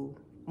to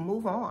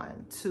move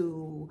on,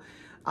 to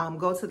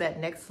go to that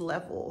next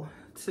level,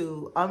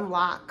 to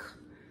unlock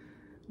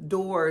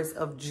doors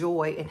of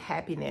joy and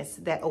happiness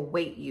that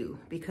await you,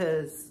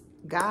 because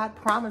God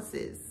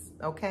promises,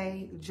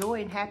 okay,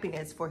 joy and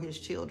happiness for his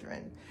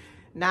children.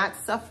 Not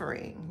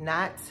suffering,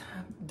 not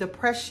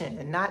depression,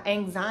 and not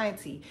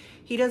anxiety.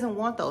 He doesn't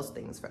want those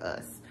things for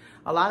us.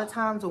 A lot of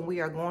times when we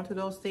are going through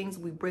those things,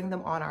 we bring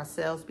them on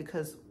ourselves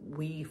because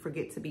we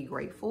forget to be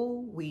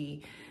grateful.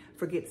 We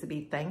forget to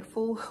be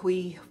thankful.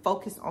 We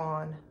focus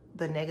on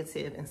the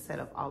negative instead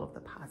of all of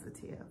the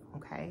positive,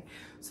 okay?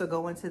 So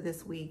go into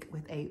this week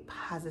with a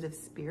positive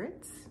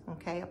spirit,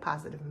 okay? A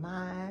positive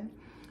mind.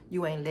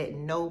 You ain't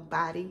letting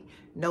nobody,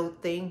 no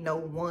thing, no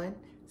one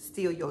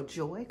steal your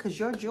joy, because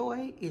your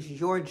joy is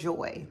your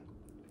joy.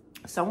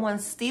 Someone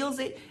steals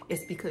it,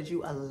 it's because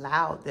you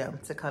allowed them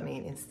to come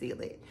in and steal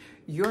it.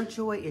 Your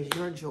joy is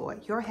your joy.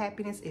 Your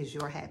happiness is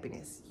your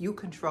happiness. You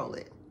control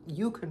it.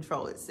 You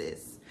control it,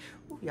 sis.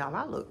 Ooh, y'all,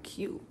 I look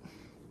cute.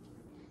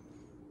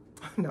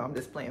 No, I'm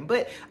just playing.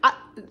 But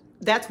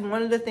that's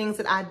one of the things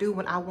that I do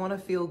when I want to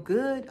feel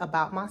good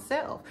about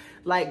myself.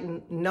 Like,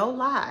 no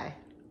lie.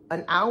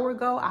 An hour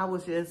ago, I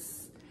was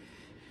just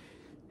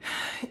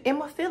in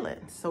my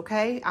feelings,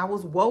 okay? I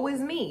was woe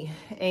is me.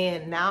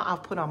 And now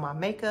I've put on my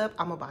makeup.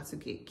 I'm about to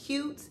get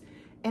cute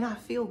and I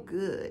feel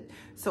good.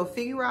 So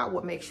figure out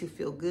what makes you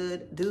feel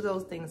good. Do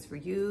those things for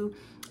you.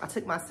 I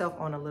took myself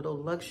on a little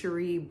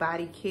luxury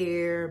body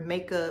care,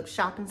 makeup,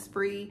 shopping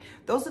spree.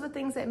 Those are the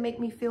things that make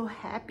me feel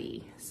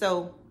happy.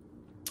 So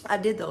I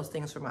did those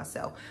things for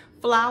myself.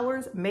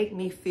 Flowers make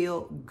me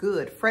feel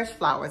good. Fresh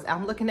flowers.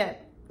 I'm looking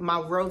at my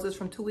roses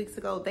from 2 weeks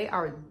ago. They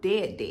are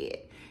dead.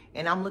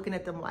 And I'm looking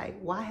at them like,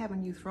 why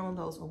haven't you thrown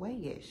those away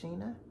yet,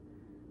 Sheena?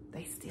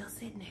 They still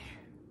sitting there.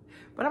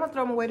 But I'm gonna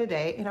throw them away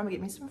today and I'm gonna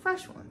get me some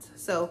fresh ones.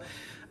 So,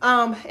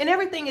 and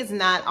everything is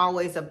not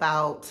always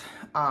about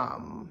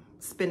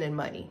spending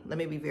money. Let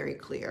me be very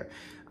clear.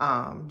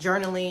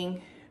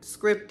 Journaling,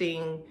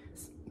 scripting,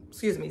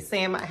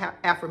 saying my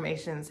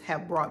affirmations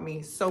have brought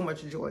me so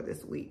much joy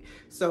this week.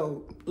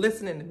 So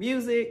listening to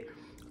music,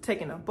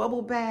 taking a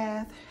bubble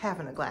bath,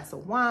 having a glass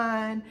of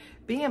wine,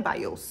 being by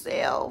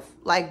yourself,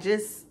 like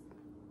just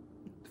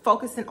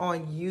focusing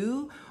on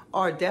you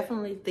are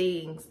definitely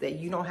things that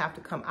you don't have to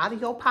come out of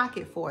your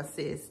pocket for,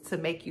 sis, to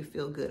make you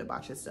feel good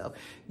about yourself.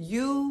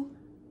 You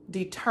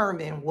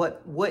determine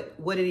what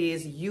it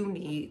is you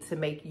need to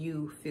make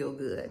you feel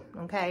good,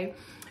 okay?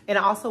 And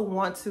I also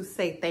want to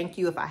say thank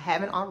you, if I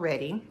haven't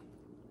already,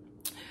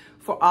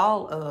 for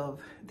all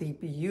of the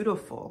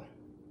beautiful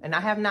And I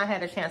have not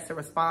had a chance to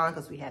respond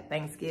because we had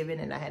Thanksgiving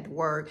and I had to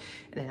work,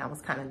 and then I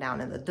was kind of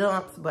down in the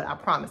dumps, but I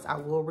promise I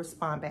will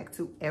respond back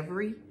to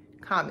every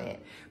comment.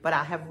 But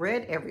I have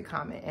read every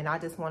comment, and I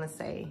just want to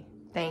say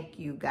thank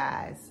you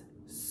guys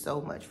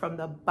so much from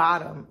the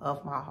bottom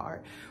of my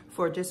heart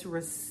for just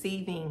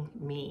receiving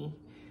me,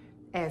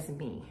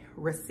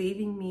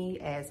 receiving me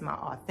as my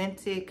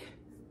authentic,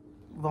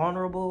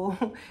 vulnerable,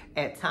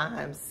 at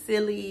times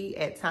silly,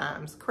 at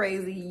times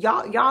crazy.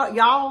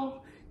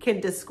 Y'all can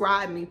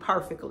describe me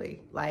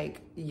perfectly.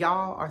 Like,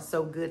 y'all are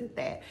so good at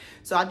that.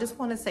 So I just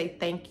want to say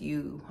thank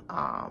you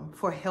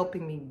for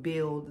helping me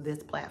build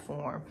this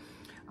platform,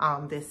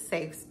 this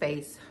safe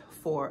space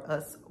for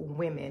us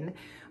women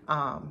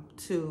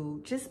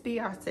to just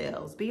be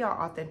ourselves, be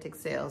our authentic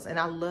selves. And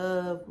I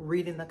love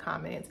reading the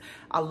comments.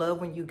 I love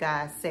when you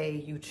guys say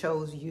you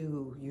chose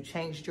you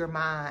changed your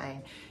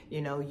mind,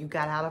 you know, you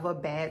got out of a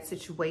bad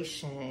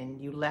situation,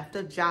 you left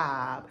a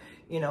job,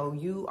 you know,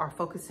 you are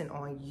focusing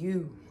on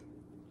you.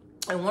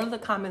 And one of the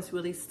comments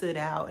really stood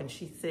out, and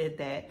she said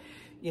that,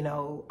 you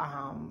know,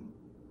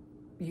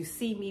 you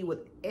see me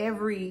with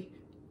every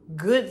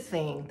good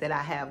thing that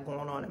I have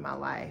going on in my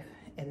life,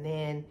 and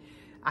then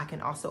I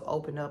can also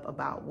open up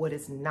about what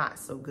is not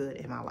so good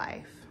in my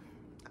life.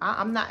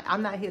 I'm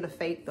not here to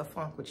fake the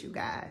funk with you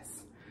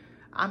guys.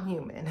 I'm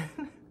human.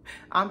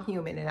 I'm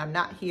human, and I'm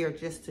not here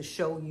just to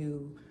show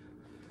you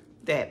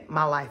that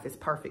my life is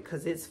perfect,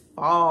 because it's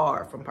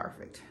far from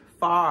perfect.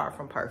 Far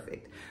from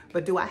perfect.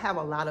 But do I have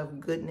a lot of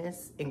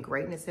goodness and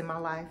greatness in my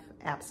life?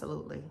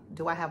 Absolutely.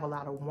 Do I have a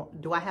lot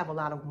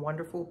of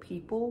wonderful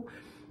people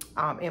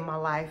in my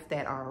life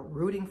that are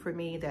rooting for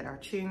me, that are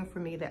cheering for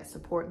me, that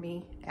support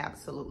me?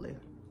 Absolutely.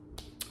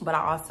 But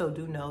I also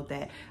do know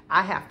that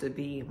I have to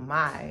be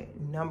my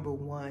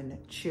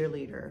 --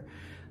 cheerleader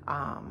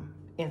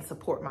and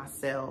support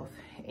myself,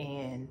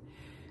 and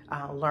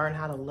learn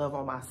how to love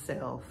on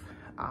myself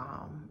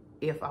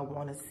if I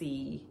want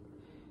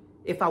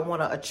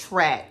to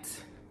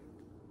attract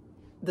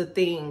the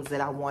things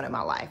that I want in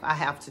my life. I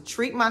have to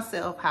treat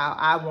myself how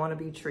I want to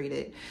be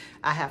treated.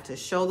 I have to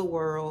show the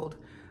world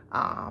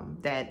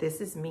that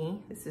this is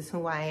me. This is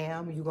who I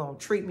am. You gonna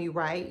treat me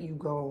right. You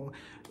gonna,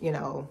 you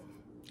know,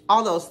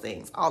 all those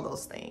things.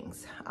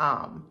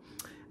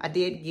 I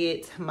did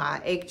get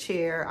my egg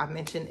chair I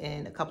mentioned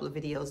in a couple of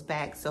videos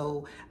back,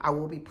 so I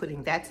will be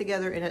putting that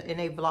together in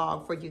a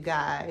vlog for you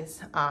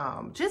guys.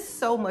 Just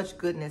so much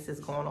goodness is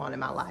going on in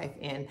my life,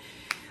 and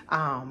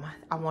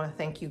I want to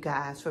thank you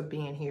guys for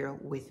being here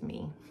with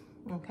me.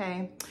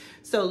 Okay,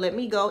 so let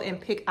me go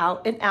and pick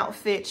out an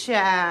outfit,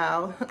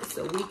 child,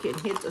 so we can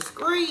hit the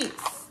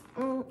streets.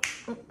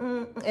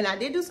 And I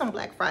did do some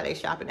Black Friday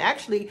shopping.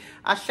 Actually,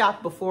 I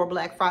shopped before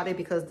Black Friday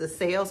because the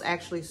sales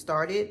actually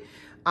started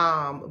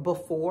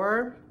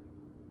before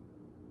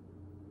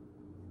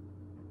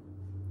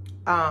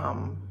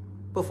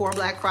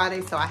Black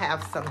Friday. So I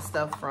have some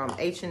stuff from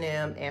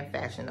H&M and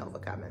Fashion Nova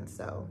coming.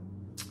 So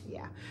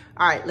yeah.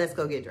 All right, let's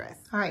go get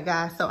dressed. All right,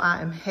 guys, so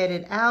I am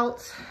headed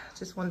out.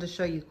 Just wanted to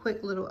show you a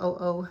quick little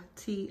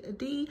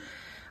OOTD.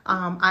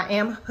 I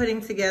am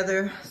putting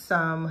together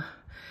some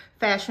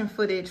fashion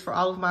footage for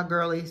all of my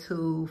girlies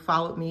who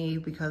followed me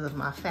because of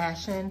my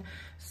fashion.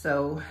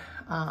 So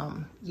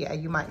yeah,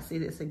 you might see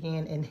this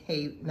again in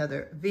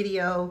another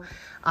video.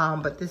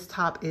 But this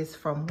top is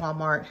from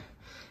Walmart.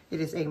 It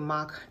is a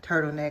mock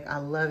turtleneck. I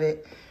love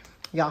it.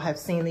 Y'all have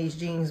seen these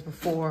jeans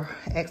before,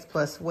 X+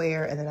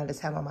 wear, and then I just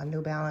have on my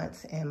New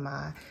Balance and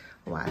my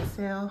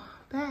YSL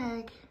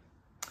bag.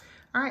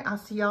 All right, I'll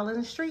see y'all in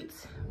the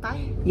streets.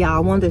 Bye. Y'all, I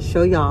wanted to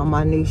show y'all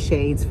my new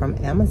shades from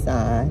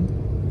Amazon.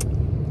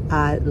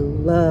 I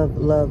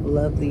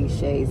love these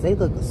shades. They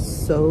look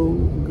so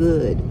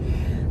good.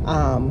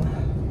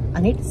 I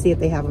need to see if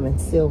they have them in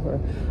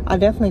silver. I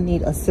definitely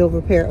need a silver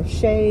pair of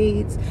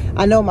shades.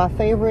 I know my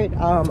favorite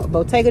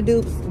Bottega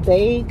dupes,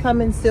 they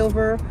come in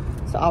silver,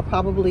 so I'll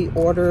probably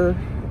order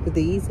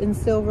these in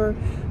silver.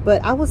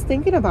 But I was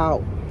thinking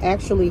about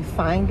actually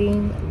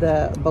finding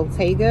the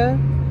Bottega,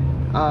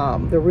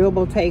 the real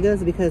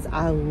Bottegas, because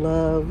I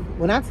love,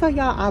 when I tell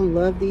y'all I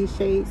love these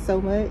shades so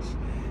much.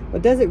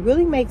 But does it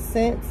really make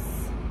sense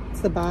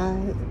to buy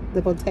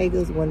the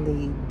Bottegas when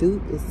the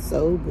dupe is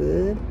so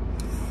good?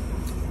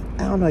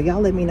 I don't know.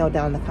 Y'all let me know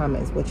down in the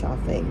comments what y'all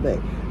think. But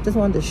just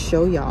wanted to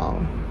show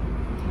y'all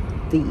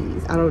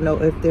these. I don't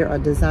know if they're a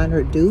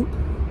designer dupe,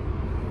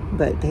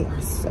 but they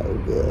are so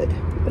good.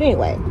 But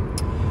anyway,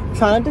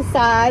 trying to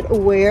decide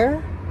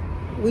where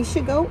we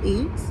should go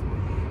eat.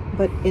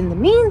 But in the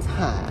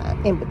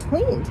meantime, in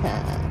between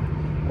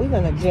time, we're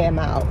going to jam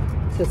out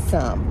to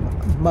some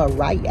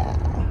Mariah.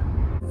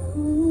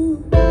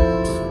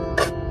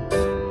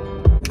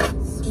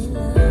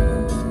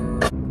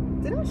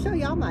 Did I show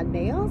y'all my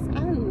nails?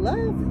 I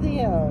love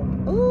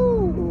them.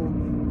 Ooh,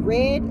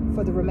 red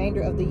for the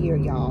remainder of the year,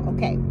 y'all.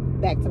 Okay,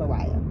 back to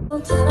Mariah.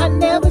 I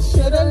never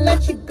should have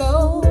let you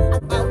go.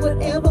 I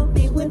would ever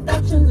be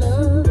without your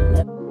love.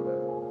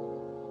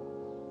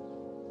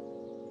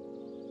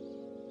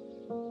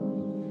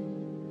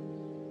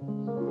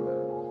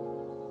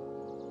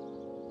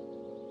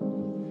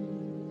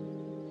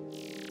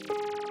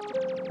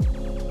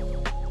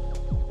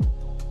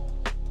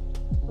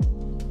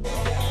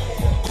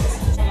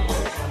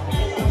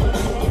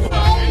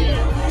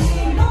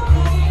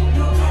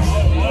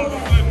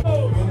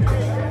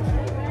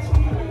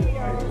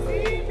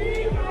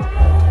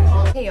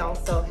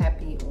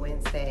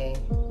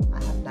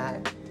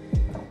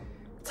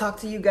 talk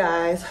to you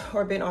guys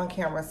or been on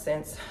camera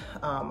since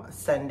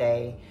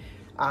Sunday.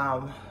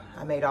 I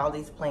made all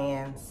these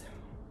plans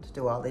to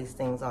do all these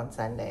things on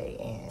Sunday,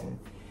 and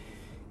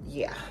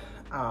yeah,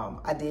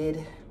 I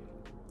did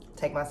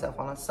take myself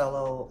on a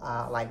solo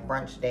like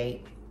brunch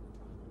date,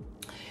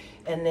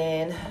 and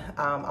then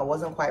I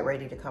wasn't quite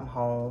ready to come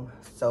home,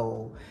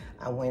 so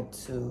I went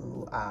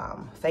to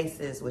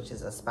Faces, which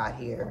is a spot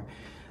here.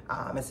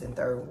 It's in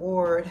 3rd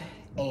Ward,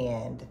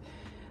 and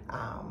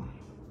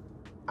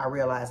I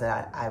realized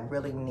that I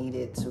really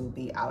needed to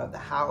be out of the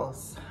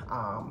house.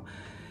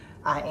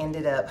 I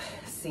ended up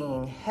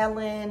seeing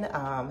Helen.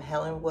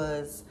 Helen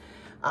was,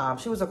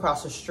 she was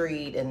across the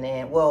street, and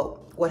then, well,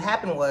 what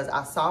happened was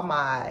I saw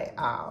my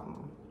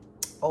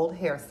old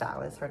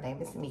hairstylist. Her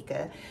name is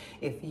Mika.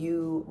 If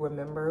you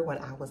remember when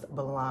I was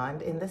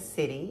blonde in the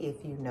city,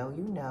 if you know,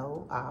 you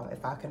know.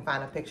 If I can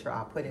find a picture,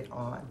 I'll put it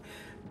on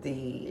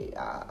the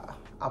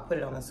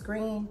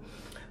screen.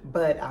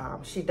 But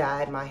she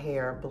dyed my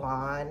hair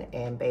blonde,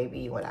 and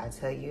baby, what I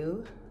tell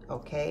you,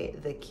 okay,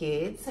 the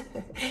kids,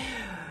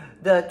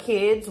 the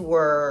kids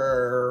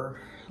were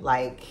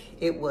like,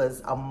 it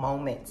was a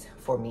moment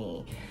for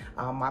me.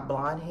 My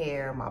blonde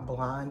hair, my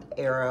blonde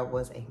era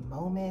was a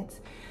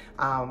moment.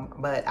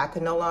 But I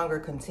could no longer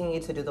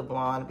continue to do the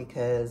blonde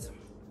because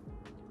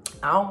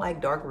I don't like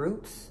dark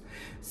roots.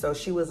 So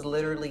she was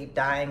literally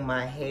dyeing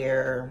my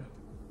hair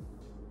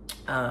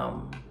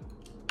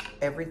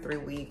every 3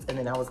 weeks, and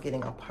then I was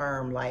getting a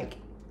perm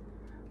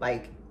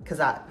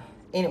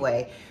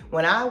anyway,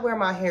 when I wear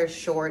my hair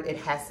short, it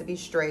has to be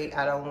straight.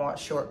 I don't want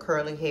short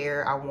curly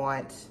hair.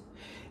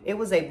 It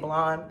was a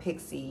blonde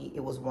pixie. It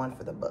was one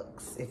for the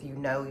books. If you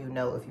know, you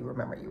know. If you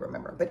remember, you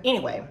remember. But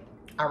anyway,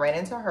 I ran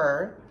into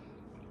her,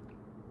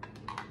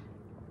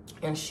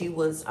 and she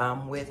was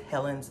with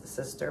Helen's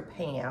sister,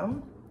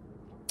 Pam.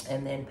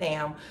 And then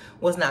Pam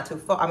was not too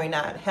far.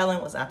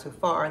 Helen was not too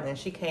far. And then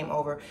she came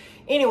over.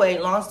 Anyway,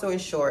 long story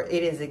short,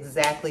 it is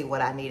exactly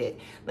what I needed.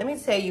 Let me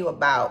tell you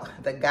about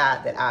the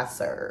God that I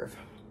serve.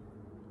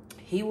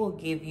 He will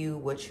give you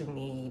what you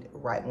need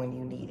right when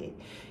you need it.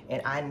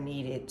 And I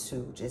needed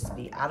to just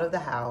be out of the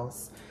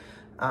house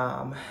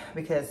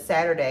because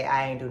Saturday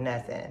I ain't do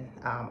nothing.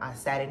 I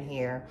sat in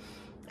here,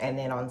 and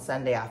then on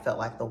Sunday I felt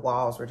like the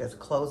walls were just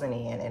closing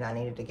in, and I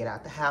needed to get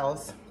out the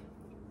house.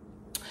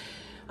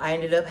 I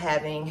ended up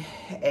having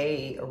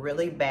a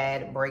really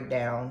bad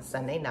breakdown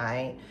Sunday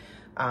night,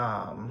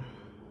 and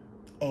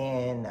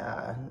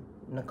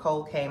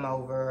Nicole came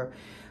over.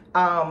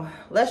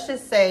 Let's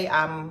just say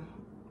I'm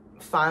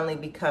finally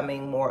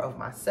becoming more of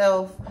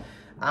myself.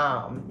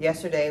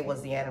 Yesterday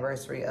was the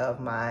anniversary of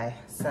my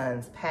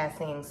son's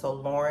passing, so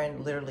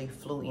Lauren literally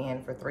flew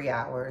in for 3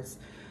 hours.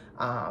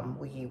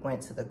 We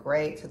went to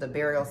the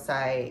burial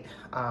site.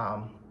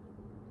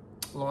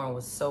 Lauren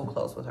was so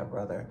close with her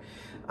brother.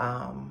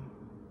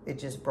 It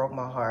just broke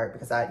my heart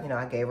because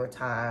I gave her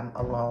time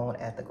alone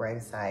at the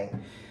gravesite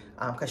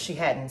because she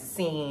hadn't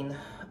seen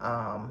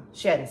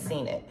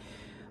it,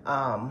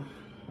 and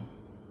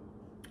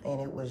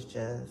it was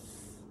just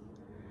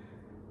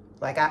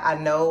like I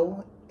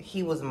know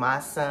he was my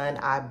son.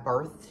 I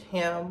birthed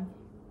him,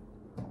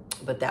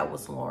 but that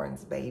was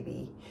Lauren's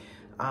baby.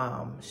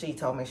 She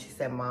told me, she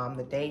said, "Mom,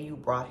 the day you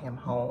brought him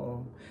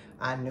home,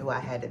 I knew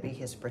I had to be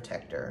his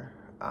protector."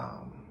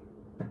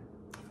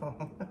 I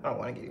don't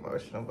want to get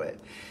emotional, but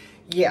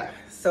yeah.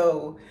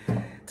 So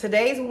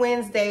today's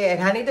Wednesday,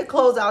 and I need to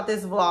close out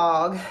this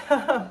vlog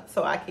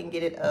so I can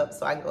get it up,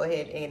 so I can go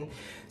ahead and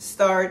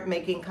start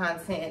making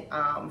content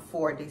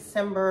for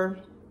December.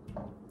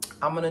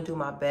 I'm gonna do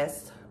my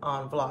best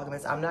on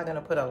Vlogmas. I'm not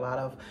gonna put a lot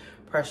of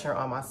pressure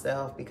on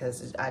myself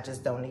because I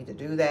just don't need to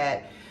do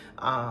that.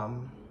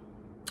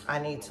 I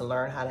need to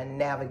learn how to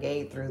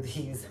navigate through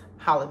these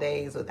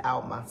holidays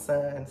without my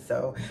son.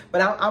 So,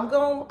 but I'm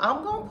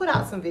gonna put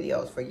out some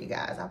videos for you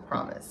guys, I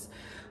promise.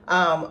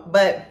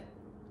 But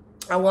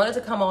I wanted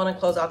to come on and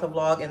close out the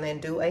vlog and then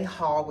do a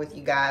haul with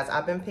you guys.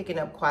 I've been picking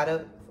up quite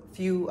a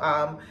few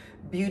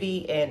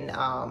beauty and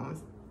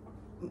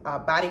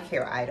body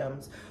care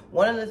items.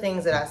 One of the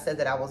things that I said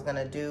that I was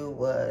gonna do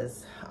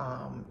was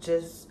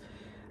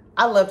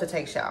I love to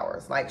take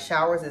showers. Like,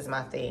 showers is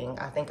my thing.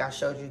 I think I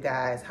showed you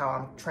guys how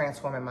I'm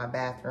transforming my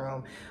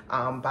bathroom.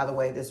 By the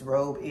way, this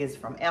robe is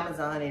from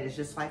Amazon. It is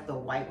just like the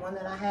white one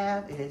that I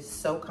have. It is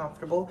so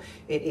comfortable.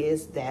 It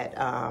is that,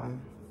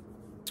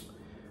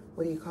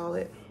 what do you call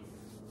it?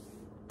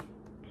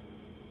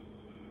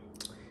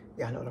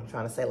 Yeah, I know what I'm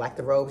trying to say. Like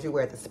the robes you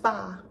wear at the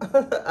spa.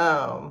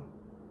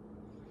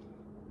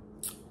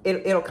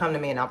 It'll come to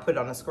me and I'll put it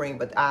on the screen,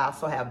 but I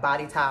also have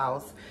body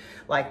towels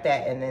like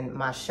that. And then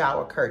my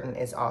shower curtain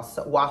is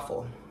also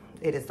waffle.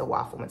 It is the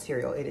waffle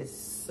material. It is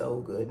so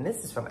good. And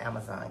this is from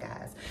Amazon,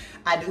 guys.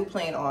 I do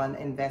plan on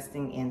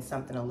investing in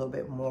something a little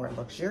bit more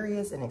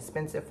luxurious and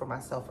expensive for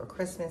myself for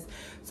Christmas.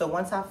 So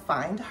once I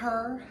find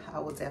her, I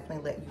will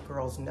definitely let you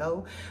girls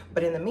know.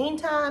 But in the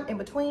meantime, in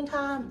between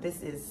time,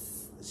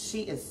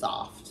 she is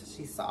soft.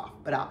 She's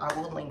soft, but I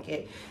will link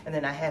it. And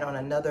then I had on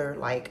another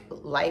like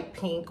light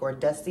pink or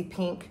dusty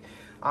pink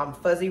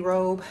fuzzy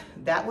robe.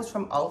 That was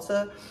from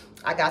Ulta.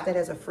 I got that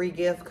as a free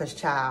gift because,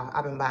 child,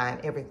 I've been buying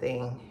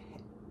everything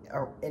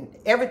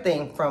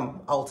from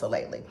Ulta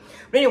lately.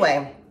 But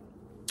anyway,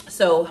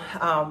 so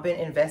been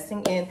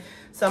investing in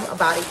some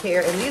body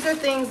care, and these are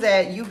things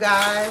that you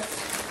guys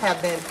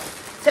have been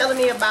telling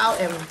me about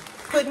and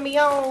putting me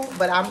on.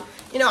 But I'm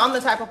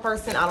the type of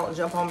person, I don't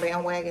jump on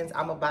bandwagons.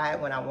 I'm gonna buy it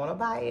when I want to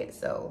buy it.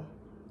 So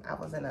I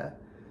was in a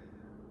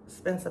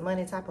spend some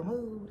money type of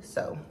mood.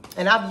 So,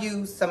 and I've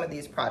used some of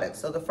these products.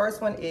 So the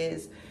first one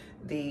is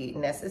the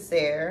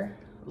Necessaire.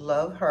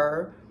 Love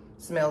her.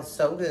 Smells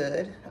so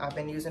good. I've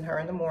been using her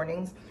in the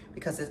mornings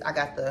because I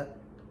got the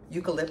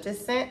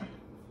eucalyptus scent.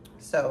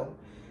 So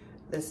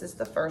this is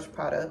the first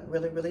product.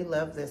 Really, really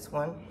love this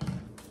one.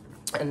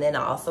 And then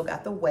I also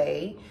got the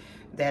Whey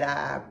that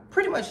I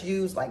pretty much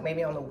use like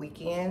maybe on the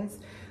weekends.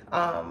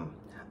 I'm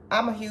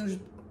a huge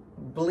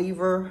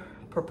believer,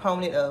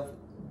 proponent of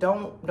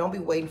don't be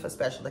waiting for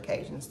special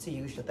occasions to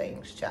use your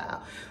things,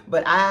 child.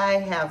 But I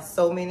have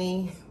so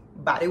many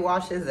body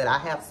washes that I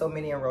have so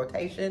many in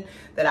rotation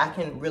that I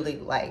can really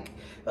like,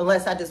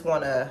 unless I just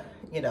want to,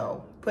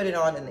 put it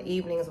on in the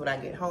evenings when I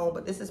get home.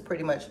 But this is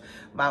pretty much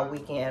my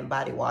weekend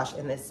body wash,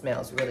 and this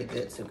smells really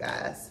good too,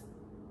 guys.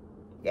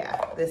 Yeah,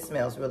 this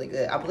smells really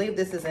good. I believe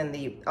this is in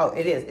the, oh,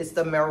 it is. It's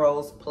the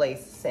Melrose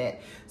Place scent.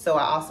 So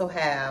I also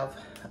have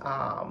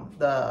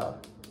the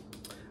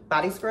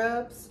body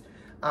scrubs,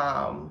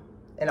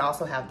 and I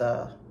also have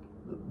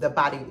the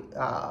body,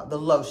 the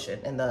lotion,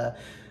 and the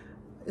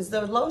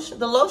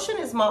lotion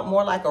is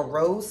more like a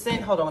rose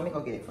scent. Hold on, let me go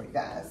get it for you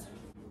guys.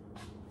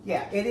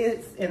 Yeah, it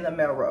is in the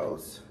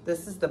Melrose.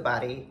 This is the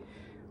body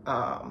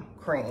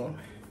cream.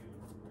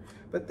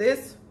 But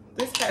this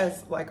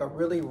has like a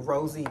really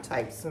rosy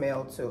type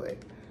smell to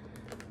it.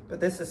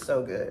 But this is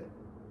so good.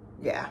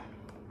 Yeah.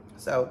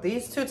 So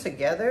these two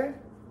together,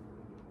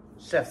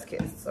 chef's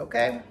kiss,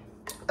 okay?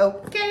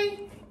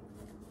 Okay.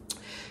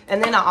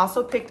 And then I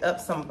also picked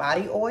up some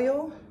body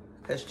oil,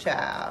 because,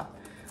 child,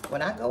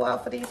 when I go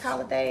out for these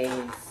holidays,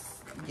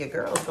 your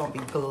girl's gonna be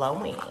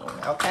glowing,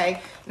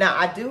 okay? Now,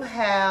 I do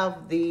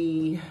have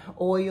the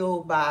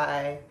oil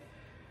by,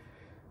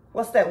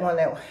 what's that one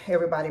that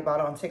everybody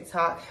bought on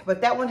TikTok?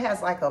 But that one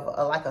has like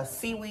a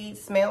seaweed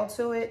smell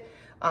to it.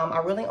 I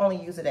really only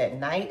use it at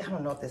night. I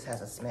don't know if this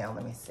has a smell.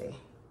 Let me see.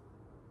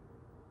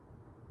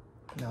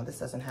 No, this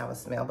doesn't have a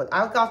smell, but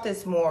I got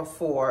this more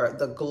for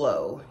the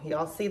glow.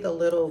 Y'all see the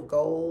little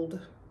gold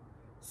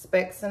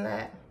specks in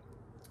that?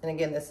 And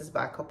again, this is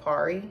by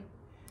Kopari.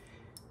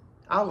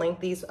 I'll link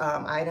these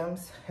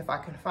items if I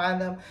can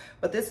find them.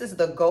 But this is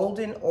the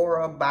Golden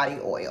Aura Body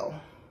Oil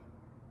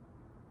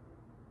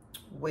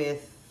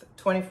with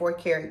 24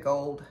 karat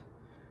gold,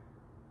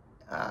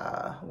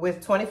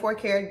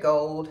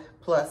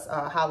 plus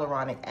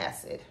hyaluronic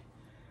acid.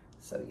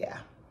 So yeah,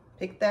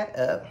 pick that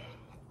up.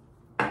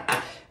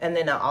 And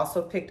then I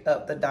also picked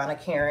up the Donna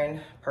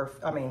Karan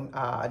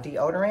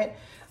deodorant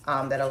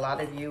that a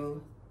lot of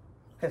you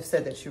have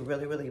said that you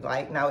really, really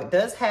like. Now, it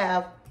does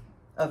have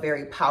a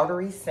very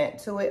powdery scent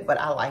to it, but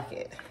I like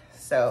it.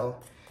 So,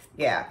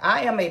 yeah,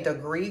 I am a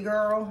degree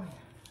girl.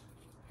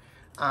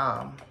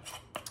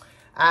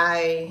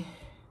 I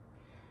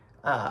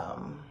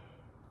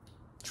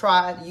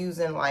tried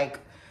using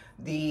like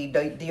the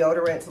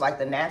deodorants, like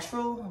the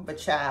natural, but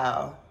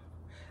child,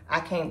 I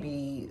can't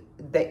be,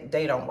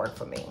 they don't work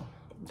for me.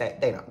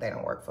 They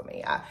don't work for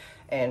me.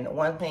 And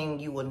one thing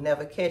you will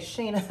never catch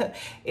Sheena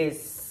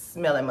is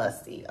smelling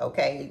musty,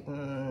 okay?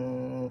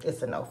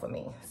 It's a no for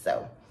me.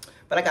 So,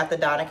 but I got the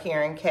Donna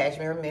Karan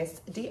Cashmere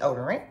Mist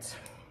deodorant.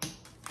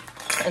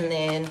 And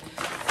then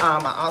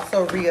I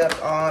also re-upped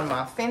on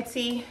my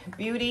Fenty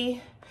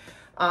Beauty.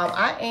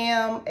 I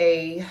am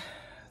a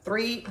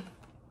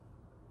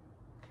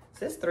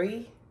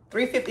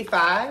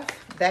 355.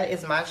 That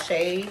is my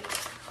shade.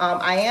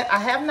 I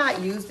have not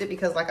used it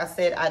because, like I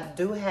said, I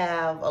do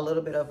have a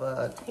little bit of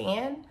a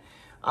tan.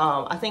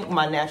 I think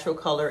my natural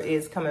color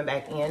is coming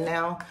back in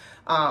now.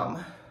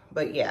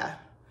 But yeah,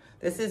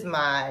 this is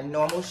my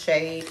normal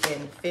shade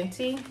in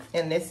Fenty.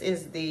 And this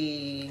is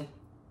the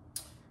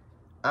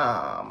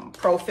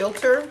Pro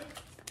Filter.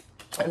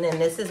 And then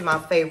this is my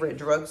favorite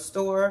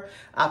drugstore.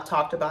 I've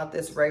talked about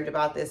this, raved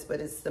about this, but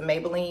it's the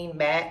Maybelline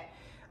Matte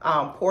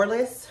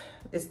Poreless.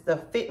 It's the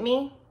Fit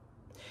Me.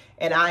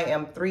 And I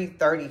am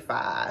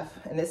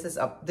 335, and this is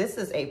a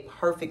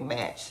perfect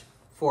match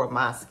for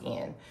my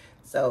skin.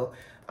 So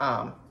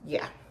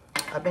yeah,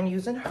 I've been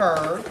using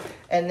her.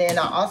 And then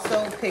I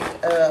also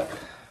picked up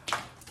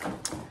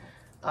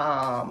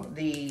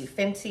the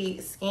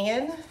Fenty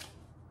Skin.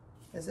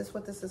 Is this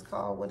what this is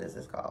called? What is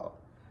this called?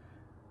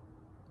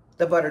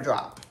 The Butter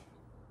Drop.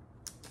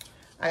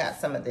 I got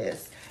some of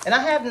this. And I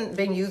haven't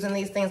been using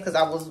these things because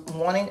I've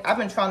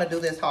been trying to do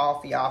this haul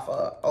for y'all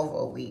for over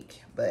a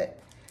week, but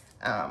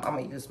I'm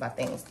gonna use my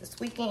things this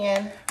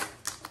weekend.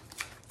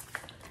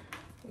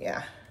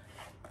 Yeah.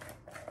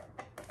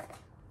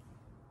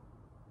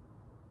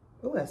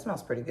 Ooh, that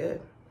smells pretty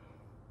good.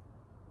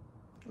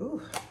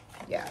 Ooh,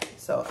 yeah.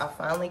 So I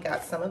finally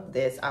got some of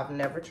this. I've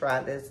never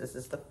tried this. This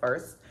is the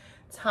first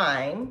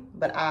time,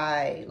 but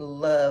I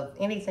love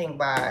anything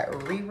by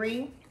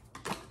Riri.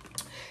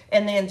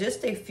 And then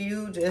just a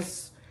few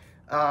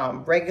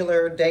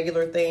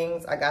regular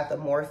things. I got the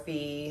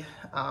Morphe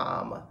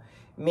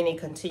mini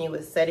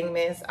continuous setting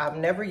mist. I've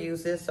never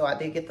used this, so I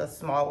did get the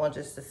small one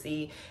just to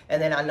see.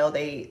 And then I know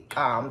they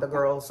the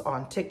girls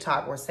on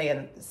TikTok were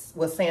saying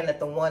that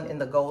the one in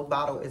the gold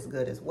bottle is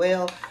good as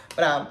well.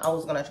 But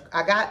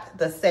I got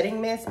the setting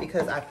mist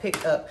because I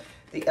picked up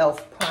the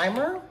e.l.f.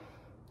 primer,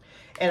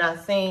 and I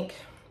think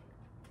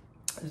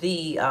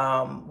the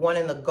one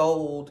in the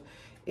gold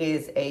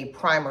is a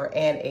primer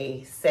and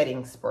a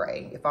setting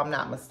spray, if I'm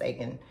not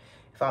mistaken.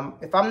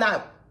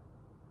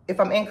 If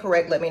I'm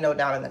incorrect, let me know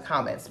down in the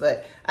comments.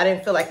 But I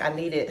didn't feel like I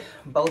needed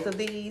both of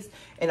these.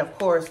 And of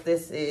course,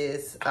 this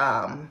is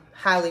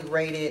highly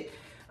rated.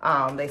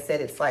 They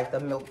said it's like the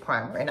milk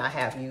primer, and I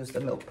have used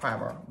the milk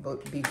primer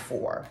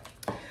before.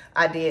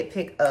 I did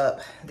pick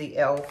up the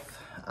e.l.f.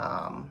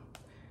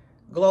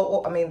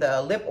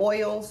 the lip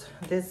oils.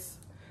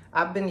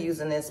 I've been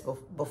using this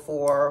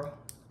before,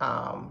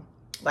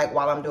 like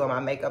while I'm doing my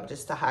makeup,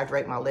 just to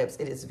hydrate my lips.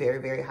 It is very,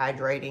 very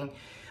hydrating.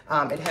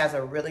 It has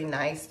a really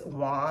nice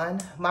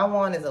wand. My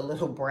wand is a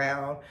little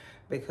brown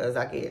because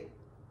I get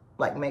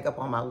like makeup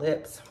on my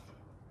lips.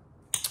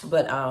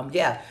 But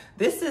yeah,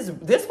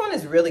 this one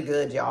is really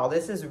good, y'all.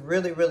 This is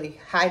really, really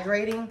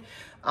hydrating.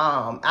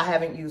 I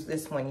haven't used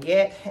this one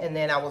yet. And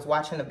then I was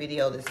watching a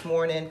video this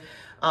morning.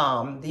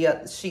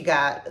 She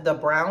got the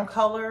brown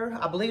color.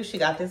 I believe she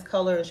got this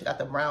color and she got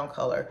the brown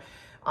color.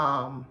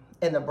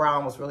 And the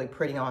brown was really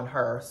pretty on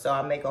her. So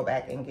I may go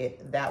back and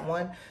get that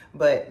one.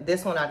 But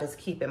this one I just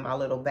keep in my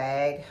little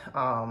bag,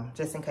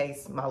 just in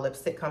case my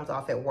lipstick comes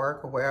off at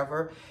work or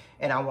wherever,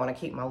 and I want to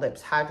keep my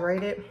lips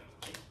hydrated.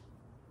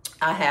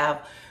 I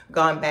have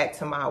gone back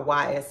to my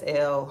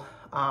YSL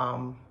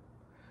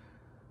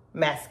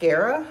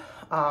mascara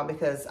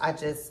because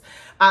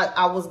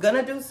I was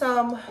gonna do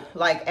some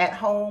like at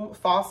home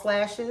false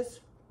lashes,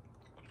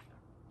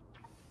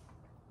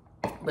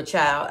 but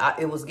child,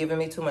 it was giving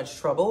me too much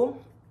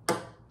trouble.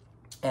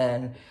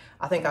 And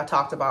I think I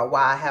talked about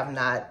why I have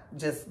not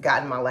just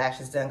gotten my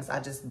lashes done, because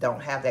I just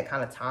don't have that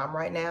kind of time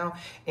right now.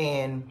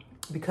 And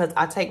because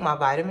I take my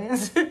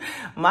vitamins,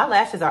 my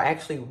lashes are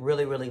actually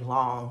really, really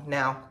long.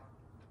 Now,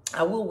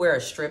 I will wear a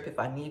strip if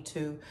I need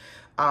to,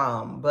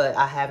 but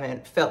I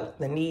haven't felt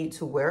the need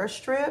to wear a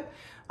strip.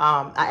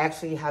 I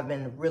actually have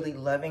been really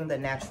loving the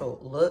natural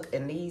look,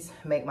 and these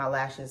make my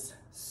lashes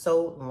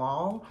so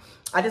long.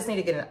 I just need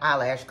to get an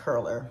eyelash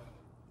curler.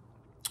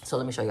 So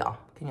let me show y'all.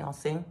 Can y'all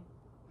see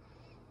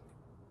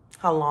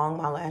how long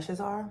my lashes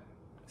are?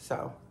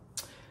 So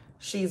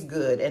she's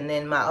good. And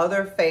then my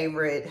other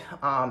favorite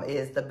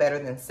is the Better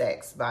Than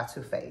Sex by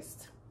Too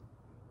Faced.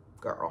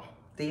 Girl,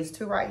 these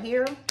two right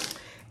here.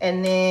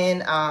 And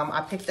then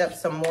I picked up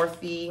some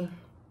Morphe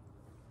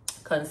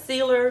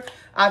concealer.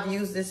 I've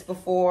used this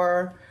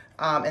before.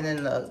 And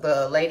then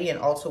the lady in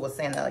Ulta was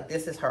saying that like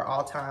this is her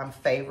all-time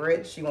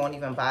favorite. She won't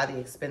even buy the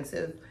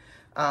expensive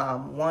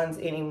ones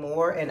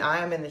anymore. And I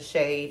am in the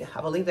shade,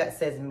 I believe that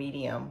says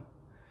medium.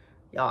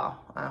 Y'all,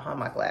 I don't have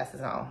my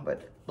glasses on,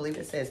 but I believe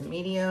it says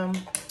medium.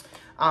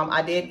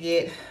 I did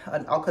get,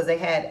 because they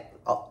had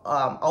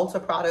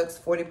Ulta products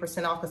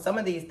 40% off, because some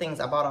of these things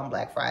I bought on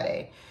Black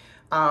Friday.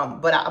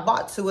 But I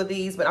bought two of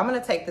these, but I'm going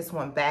to take this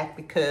one back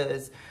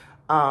because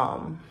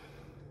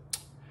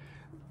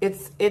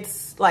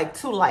it's like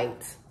too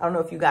light. I don't know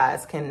if you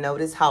guys can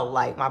notice how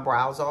light my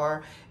brows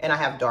are, and I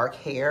have dark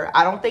hair.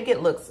 I don't think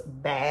it looks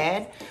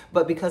bad,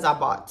 but because I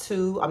bought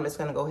two, I'm just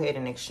gonna go ahead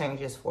and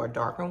exchange this for a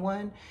darker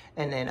one.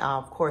 And then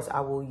of course I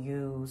will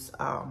use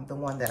the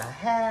one that I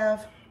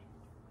have.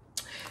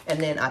 And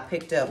then I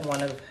picked up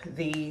one of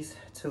these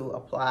to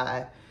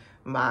apply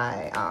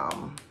my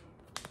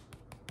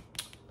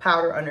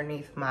powder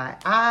underneath my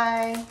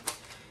eye.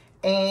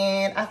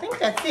 And I think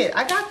that's it.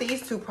 I got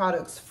these two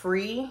products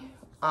free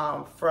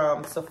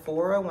from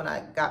Sephora when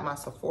I got my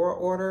Sephora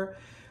order.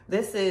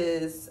 This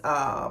is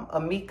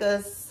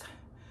Amika's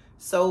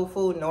Soul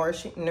Food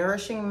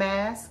Nourishing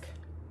Mask.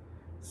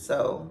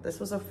 So this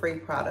was a free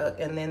product.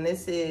 And then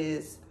this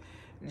is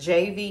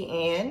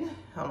JVN.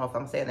 I don't know if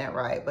I'm saying that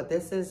right, but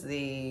this is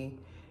the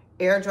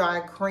air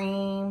dry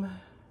cream.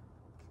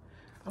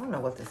 I don't know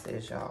what this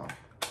is, y'all.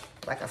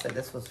 Like I said,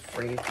 this was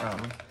free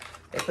from,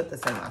 they put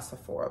this in my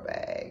Sephora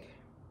bag.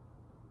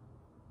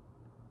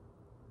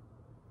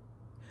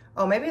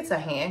 Oh, maybe it's a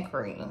hand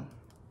cream.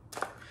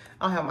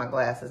 I don't have my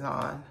glasses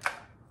on.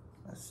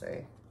 Let's see.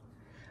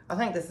 I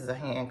think this is a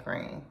hand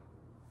cream.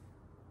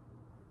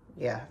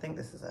 Yeah, I think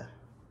this is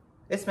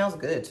it smells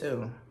good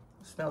too.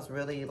 It smells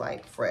really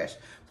like fresh.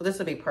 So this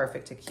would be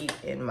perfect to keep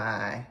in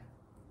my,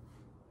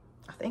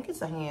 I think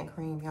it's a hand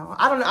cream, y'all.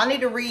 I don't know, I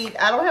need to read.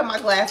 I don't have my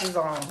glasses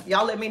on.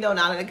 Y'all let me know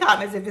down in the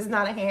comments if it's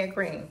not a hand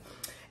cream.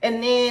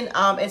 And then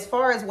as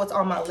far as what's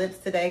on my lips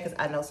today, because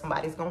I know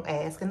somebody's gonna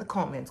ask in the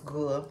comments,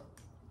 good.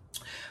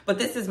 But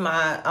this is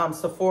my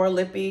Sephora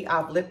lippy.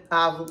 I've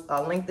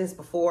linked this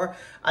before.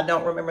 I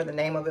don't remember the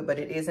name of it, but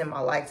it is in my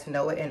like to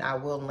know it, and I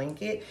will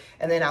link it.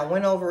 And then I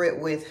went over it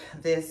with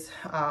this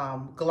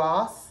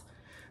gloss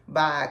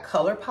by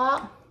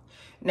ColourPop.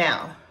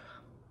 Now,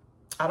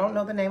 I don't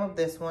know the name of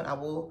this one. I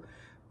will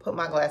put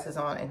my glasses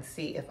on and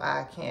see if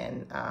I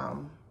can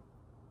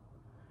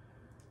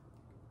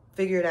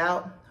figure it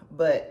out.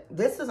 But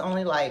this is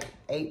only like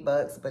 $8,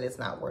 but it's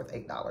not worth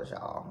 $8,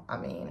 y'all. I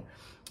mean,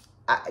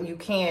 you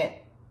can't,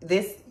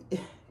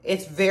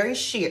 it's very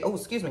sheer. Oh,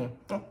 excuse me.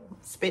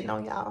 Spitting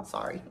on y'all,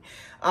 sorry.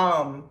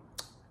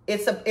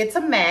 It's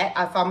a matte,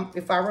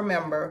 if I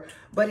remember,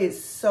 but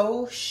it's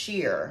so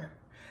sheer.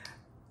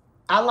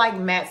 I like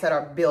mattes that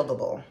are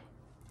buildable.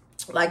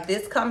 Like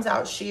this comes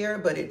out sheer,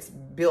 but it's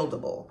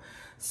buildable.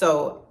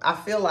 So I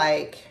feel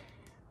like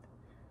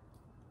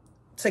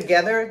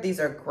together these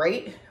are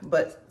great,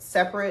 but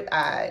separate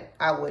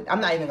I'm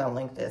not even gonna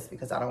link this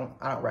because I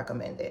don't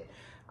recommend it.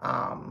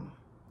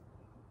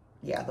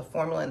 Yeah, the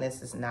formula in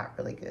this is not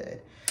really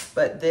good,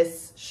 but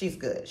this, she's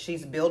good.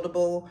 She's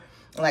buildable.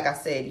 Like I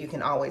said, you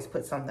can always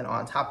put something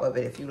on top of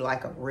it if you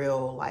like a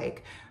real,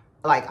 like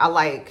I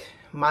like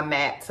my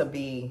matte to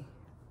be,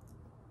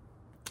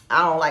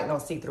 I don't like no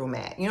see-through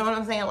matte. You know what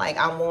I'm saying? Like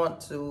I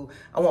want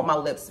my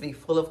lips to be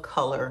full of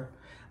color.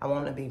 I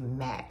want them to be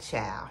matte,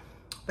 child.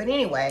 But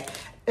anyway,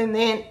 and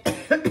then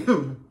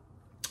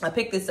I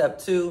picked this up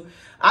too.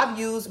 I've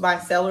used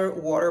micellar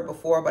water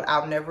before, but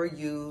I've never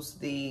used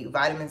the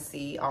vitamin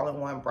C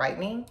all-in-one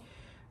brightening.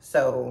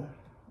 So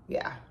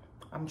yeah,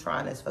 I'm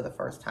trying this for the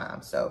first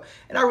time. So,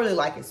 and I really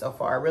like it so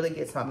far. It really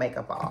gets my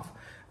makeup off.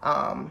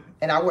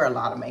 And I wear a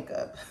lot of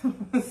makeup.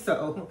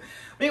 So,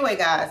 but anyway,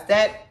 guys,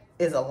 that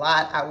is a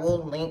lot. I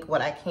will link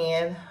what I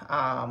can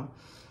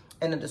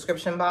in the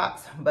description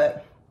box.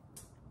 But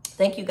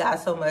thank you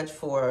guys so much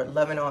for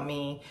loving on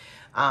me,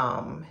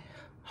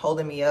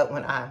 holding me up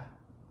when I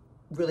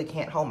really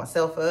can't hold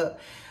myself up.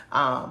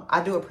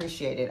 I do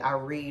appreciate it. I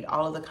read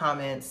all of the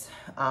comments.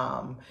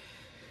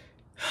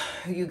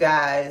 You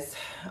guys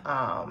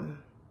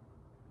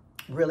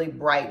really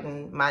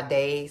brighten my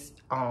days.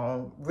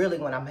 Really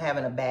when I'm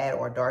having a bad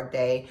or dark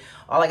day,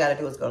 all I got to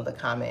do is go to the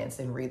comments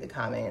and read the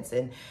comments.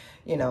 And,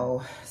 you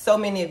know, so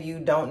many of you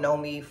don't know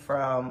me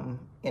from,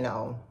 you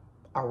know,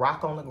 a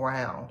rock on the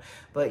ground,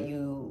 but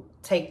you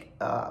take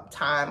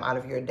time out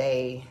of your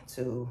day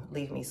to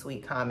leave me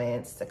sweet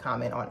comments, to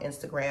comment on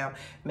Instagram.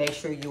 Make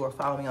sure you are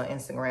following me on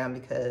Instagram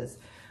because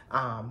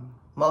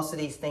most of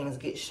these things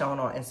get shown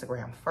on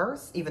Instagram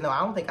first, even though I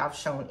don't think I've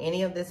shown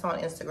any of this on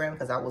Instagram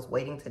because I was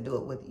waiting to do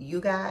it with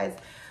you guys.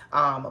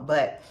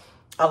 But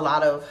a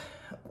lot of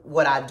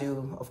what I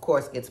do, of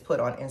course, gets put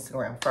on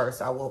Instagram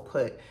first. I will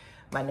put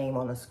my name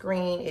on the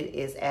screen. It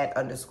is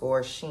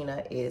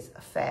 @_Sheena is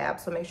fab.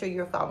 So make sure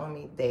you're following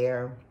me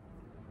there.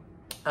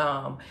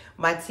 My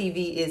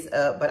TV is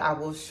up, but I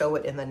will show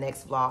it in the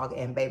next vlog.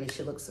 And baby,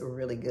 she looks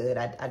really good.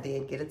 I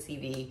did get a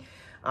TV.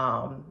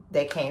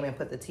 They came and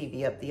put the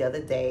TV up the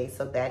other day.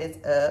 So that is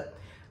up.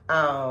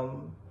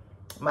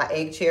 My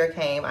egg chair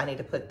came. I need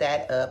to put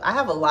that up. I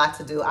have a lot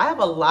to do. I have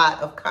a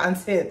lot of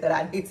content that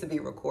I need to be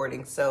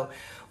recording. So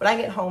when I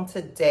get home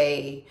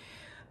today,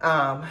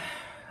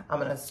 I'm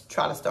going to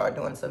try to start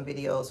doing some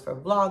videos for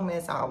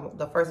Vlogmas.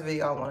 The first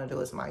video I want to do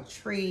is my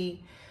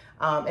tree.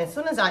 As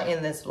soon as I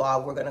end this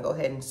vlog, we're going to go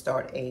ahead and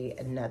start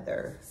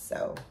another.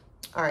 So,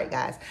 all right,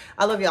 guys.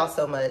 I love y'all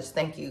so much.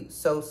 Thank you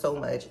so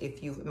much.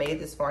 If you've made it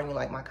this far and you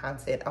like my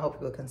content, I hope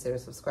you will consider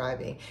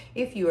subscribing.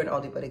 If you're an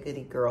oldie but a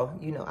goodie girl,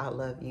 you know I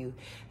love you.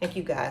 Thank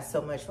you guys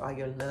so much for all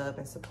your love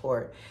and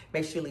support.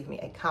 Make sure you leave me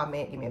a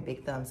comment. Give me a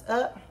big thumbs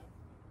up.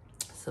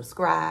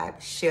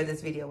 Subscribe, share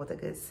this video with a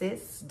good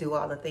sis, do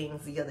all the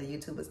things the other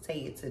YouTubers tell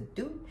you to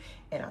do,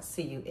 and I'll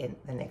see you in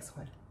the next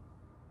one.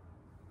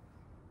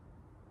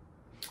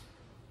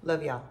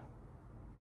 Love y'all.